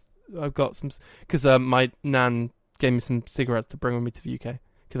 yeah, I've got some, because my nan gave me some cigarettes to bring with me to the UK,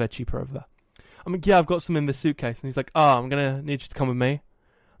 because they're cheaper over there. I'm like, yeah, I've got some in this suitcase. And he's like, oh, I'm going to need you to come with me.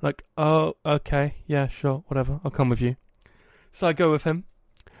 I'm like, oh, okay, yeah, sure, whatever, I'll come with you. So I go with him,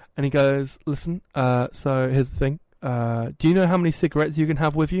 and he goes, listen, so here's the thing. Do you know how many cigarettes you can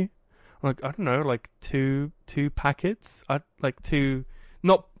have with you? I'm like, I don't know, like two packets. I like two,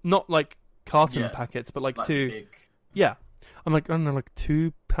 not like carton packets, but like two. Big... Yeah. I'm like, I don't know, like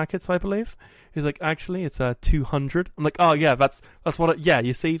 2 packets, I believe. He's like, actually, it's 200. I'm like, oh yeah, that's what.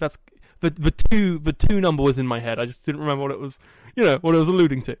 You see, that's the two number was in my head. I just didn't remember what it was, what it was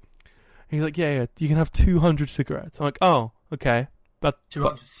alluding to. And he's like, yeah, you can have 200 cigarettes. I'm like, oh, okay, but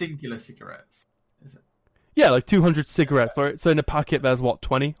 200 singular cigarettes, is it? Yeah, like 200 cigarettes. So in a packet, there's what,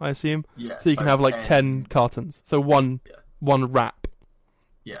 20, I assume. Yeah. So you can have like 10 cartons. So one wrap.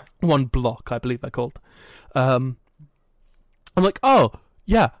 Yeah. One block, I believe they're called. I'm like, oh,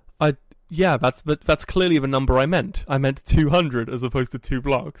 yeah, that's clearly the number I meant. I meant 200 as opposed to 2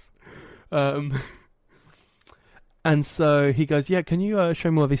 blocks. And so he goes, yeah, can you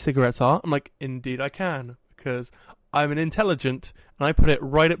show me where these cigarettes are? I'm like, indeed I can, because I'm an intelligent, and I put it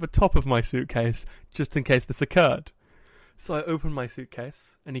right at the top of my suitcase, just in case this occurred. So I open my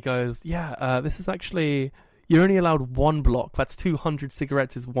suitcase, and he goes, yeah, this is actually, you're only allowed 1 block. That's 200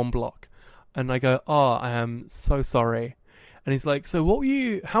 cigarettes is 1 block. And I go, oh, I am so sorry. And he's like, so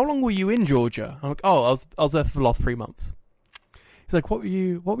how long were you in Georgia? I'm like, oh, I was there for the last 3 months. He's like, what were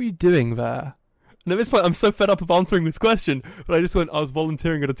you doing there? And at this point, I'm so fed up of answering this question, but I just went, I was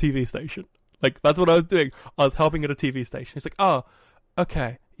volunteering at a TV station. Like, that's what I was doing. I was helping at a TV station. He's like, oh,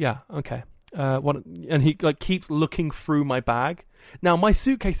 okay, yeah, okay. And he like keeps looking through my bag. Now, my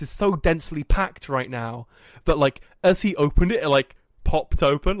suitcase is so densely packed right now that like, as he opened it, it like popped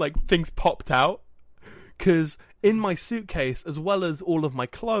open, like things popped out. Because in my suitcase, as well as all of my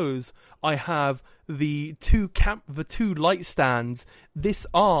clothes, I have the two light stands, this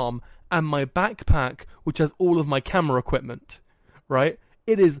arm, and my backpack, which has all of my camera equipment. Right?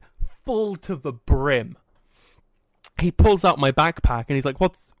 It is full to the brim. He pulls out my backpack and he's like,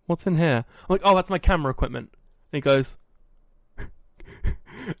 "What's in here?" I'm like, "Oh, that's my camera equipment." And he goes,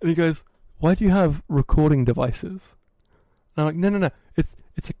 "Why do you have recording devices?" And I'm like, "No. It's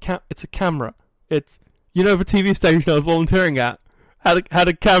a camera. It's." The TV station I was volunteering at had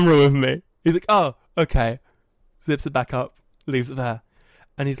a camera with me. He's like, oh, okay. Zips it back up, leaves it there.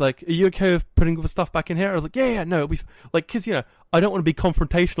 And he's like, are you okay with putting the stuff back in here? I was like, yeah, no, it'll be... Like, because, I don't want to be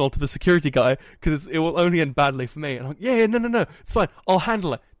confrontational to the security guy, because it will only end badly for me. And I'm like, yeah, no, it's fine. I'll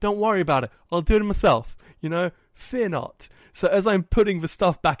handle it. Don't worry about it. I'll do it myself. Fear not. So as I'm putting the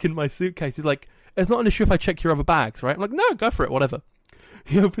stuff back in my suitcase, he's like, it's not an issue if I check your other bags, right? I'm like, no, go for it, whatever.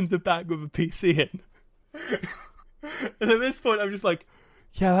 He opens the bag with a PC in. And at this point, I'm just like,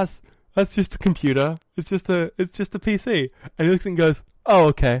 yeah, that's just a computer. It's just a PC. And he looks and goes, oh,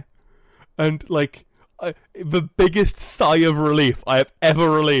 okay. And like, the biggest sigh of relief I have ever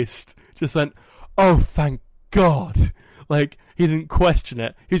released. Just went, oh, thank God. Like, he didn't question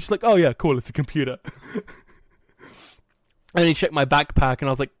it. He was just like, oh yeah, cool, it's a computer. And he checked my backpack, and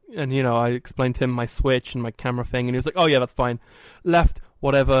I was like, and I explained to him my switch and my camera thing, and he was like, oh yeah, that's fine. Left,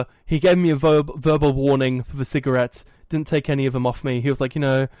 whatever. He gave me a verbal warning for the cigarettes. Didn't take any of them off me. He was like,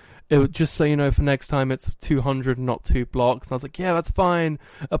 just so you know, for next time it's 200, not 2 blocks. And I was like, yeah, that's fine.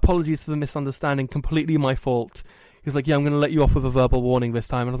 Apologies for the misunderstanding. Completely my fault. He was like, yeah, I'm going to let you off with a verbal warning this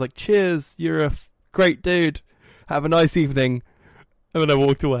time. And I was like, cheers. You're a great dude. Have a nice evening. And then I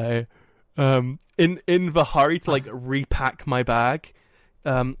walked away. In the hurry to like repack my bag,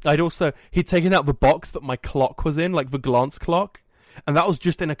 he'd taken out the box that my clock was in, like the glance clock, and that was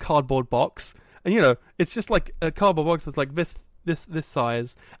just in a cardboard box. And it's just like a cardboard box that's like this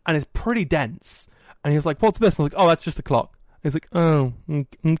size, and it's pretty dense. And he was like, "What's this?" And I was like, "Oh, that's just a clock." And he's like, "Oh,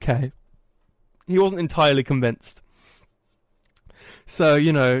 okay." He wasn't entirely convinced. So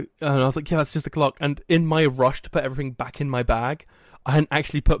and I was like, "Yeah, that's just a clock." And in my rush to put everything back in my bag, I hadn't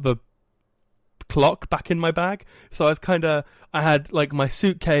actually put the clock back in my bag. So I had like my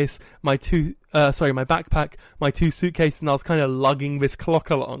suitcase, my backpack, my 2 suitcases, and I was kind of lugging this clock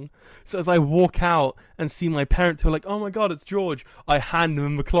along. So as I walk out and see my parents who are like, oh my God, it's George, I hand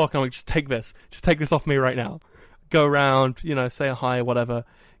them the clock and I'm like, just take this off me right now. Go around, say hi, whatever.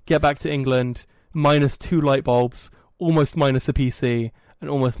 Get back to England, minus 2 light bulbs, almost minus a PC, and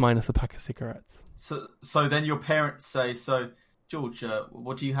almost minus a pack of cigarettes. So then your parents say, so George,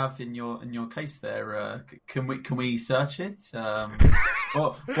 what do you have in your case there? Can we search it?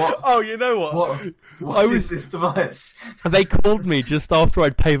 What? Oh, you know what? What is this device? They called me just after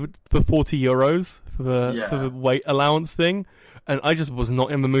I'd paid for €40 for the weight allowance thing, and I just was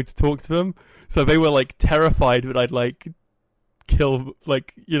not in the mood to talk to them. So they were like terrified that I'd like kill,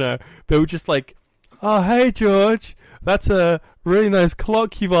 like they were just like, "Oh, hey George, that's a really nice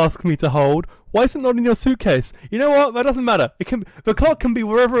clock you've asked me to hold. Why is it not in your suitcase?" You know what? That doesn't matter. The clock can be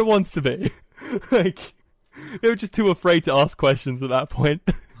wherever it wants to be. Like, they were just too afraid to ask questions at that point.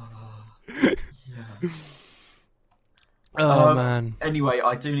 Yeah. Oh man. Anyway,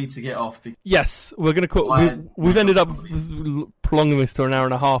 I do need to get off. Yes, we're gonna call. We've ended up prolonging this to an hour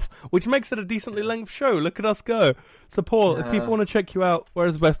and a half, which makes it a decently length show. Look at us go. So, Paul, if people want to check you out, where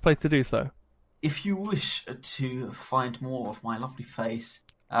is the best place to do so? If you wish to find more of my lovely face,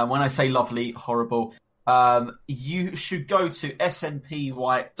 when I say lovely, horrible, you should go to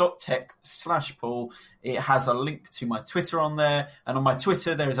snpwhite.tech/Paul. It has a link to my Twitter on there, and on my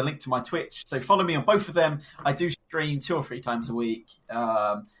Twitter there is a link to my Twitch. So follow me on both of them. I do stream 2 or 3 times a week,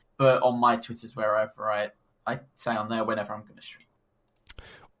 but on my Twitter's wherever I say on there whenever I'm going to stream.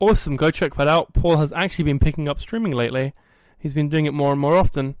 Awesome, go check that out. Paul has actually been picking up streaming lately. He's been doing it more and more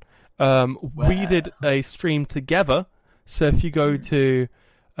often. We did a stream together, so if you go to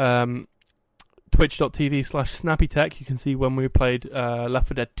twitch.tv/snappytech, you can see when we played Left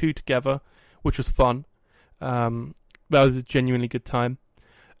 4 Dead 2 together, which was fun. That was a genuinely good time.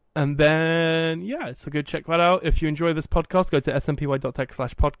 And then, yeah, so go check that out. If you enjoy this podcast, go to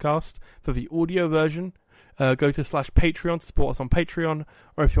snpy.tech/podcast for the audio version. Go to /Patreon to support us on Patreon,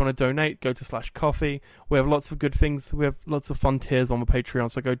 or if you want to donate, go to /Coffee. We have lots of good things. We have lots of fun tiers on the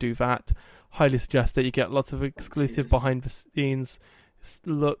Patreon, so go do that. Highly suggest that you get lots of exclusive behind-the-scenes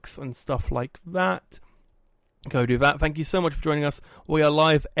looks and stuff like that. Go do that. Thank you so much for joining us. We are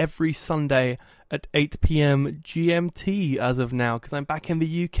live every Sunday at 8 p.m. GMT as of now, because I'm back in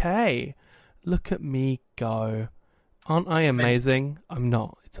the UK. Look at me go. Aren't I amazing? I'm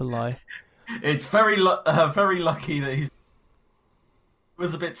not. It's a lie. It's very lucky that he's... It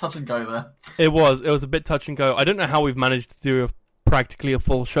was a bit touch and go there. It was a bit touch and go. I don't know how we've managed to do practically a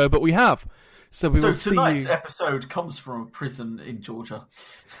full show, but we have. So will see you. Tonight's episode comes from a prison in Georgia.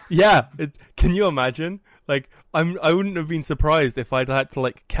 Yeah, can you imagine? Like, I wouldn't have been surprised if I'd had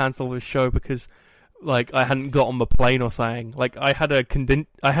to cancel this show because I hadn't got on the plane or something. Like, I had a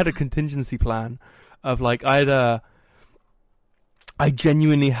contingency plan of I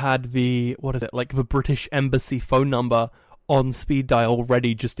genuinely had the British Embassy phone number on speed dial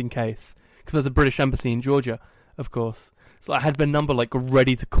ready just in case, because there's a British Embassy in Georgia, of course. So I had the number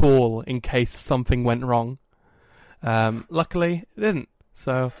ready to call in case something went wrong. Luckily, it didn't.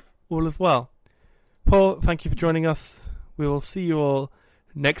 So all is well. Paul, thank you for joining us. We will see you all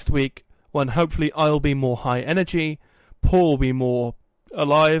next week when hopefully I'll be more high energy. Paul will be more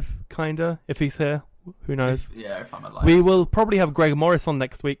alive, kinda, if he's here. Who knows? If I'm alive. We will probably have Greg Morris on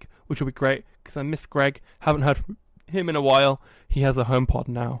next week, which will be great, because I miss Greg. Haven't heard from him in a while. He has a HomePod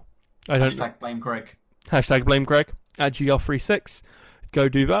now. Hashtag blame Greg. Hashtag blame Greg at GL36. Go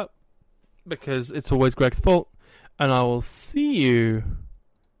do that, because it's always Greg's fault. And I will see you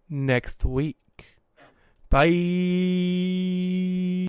next week. Bye.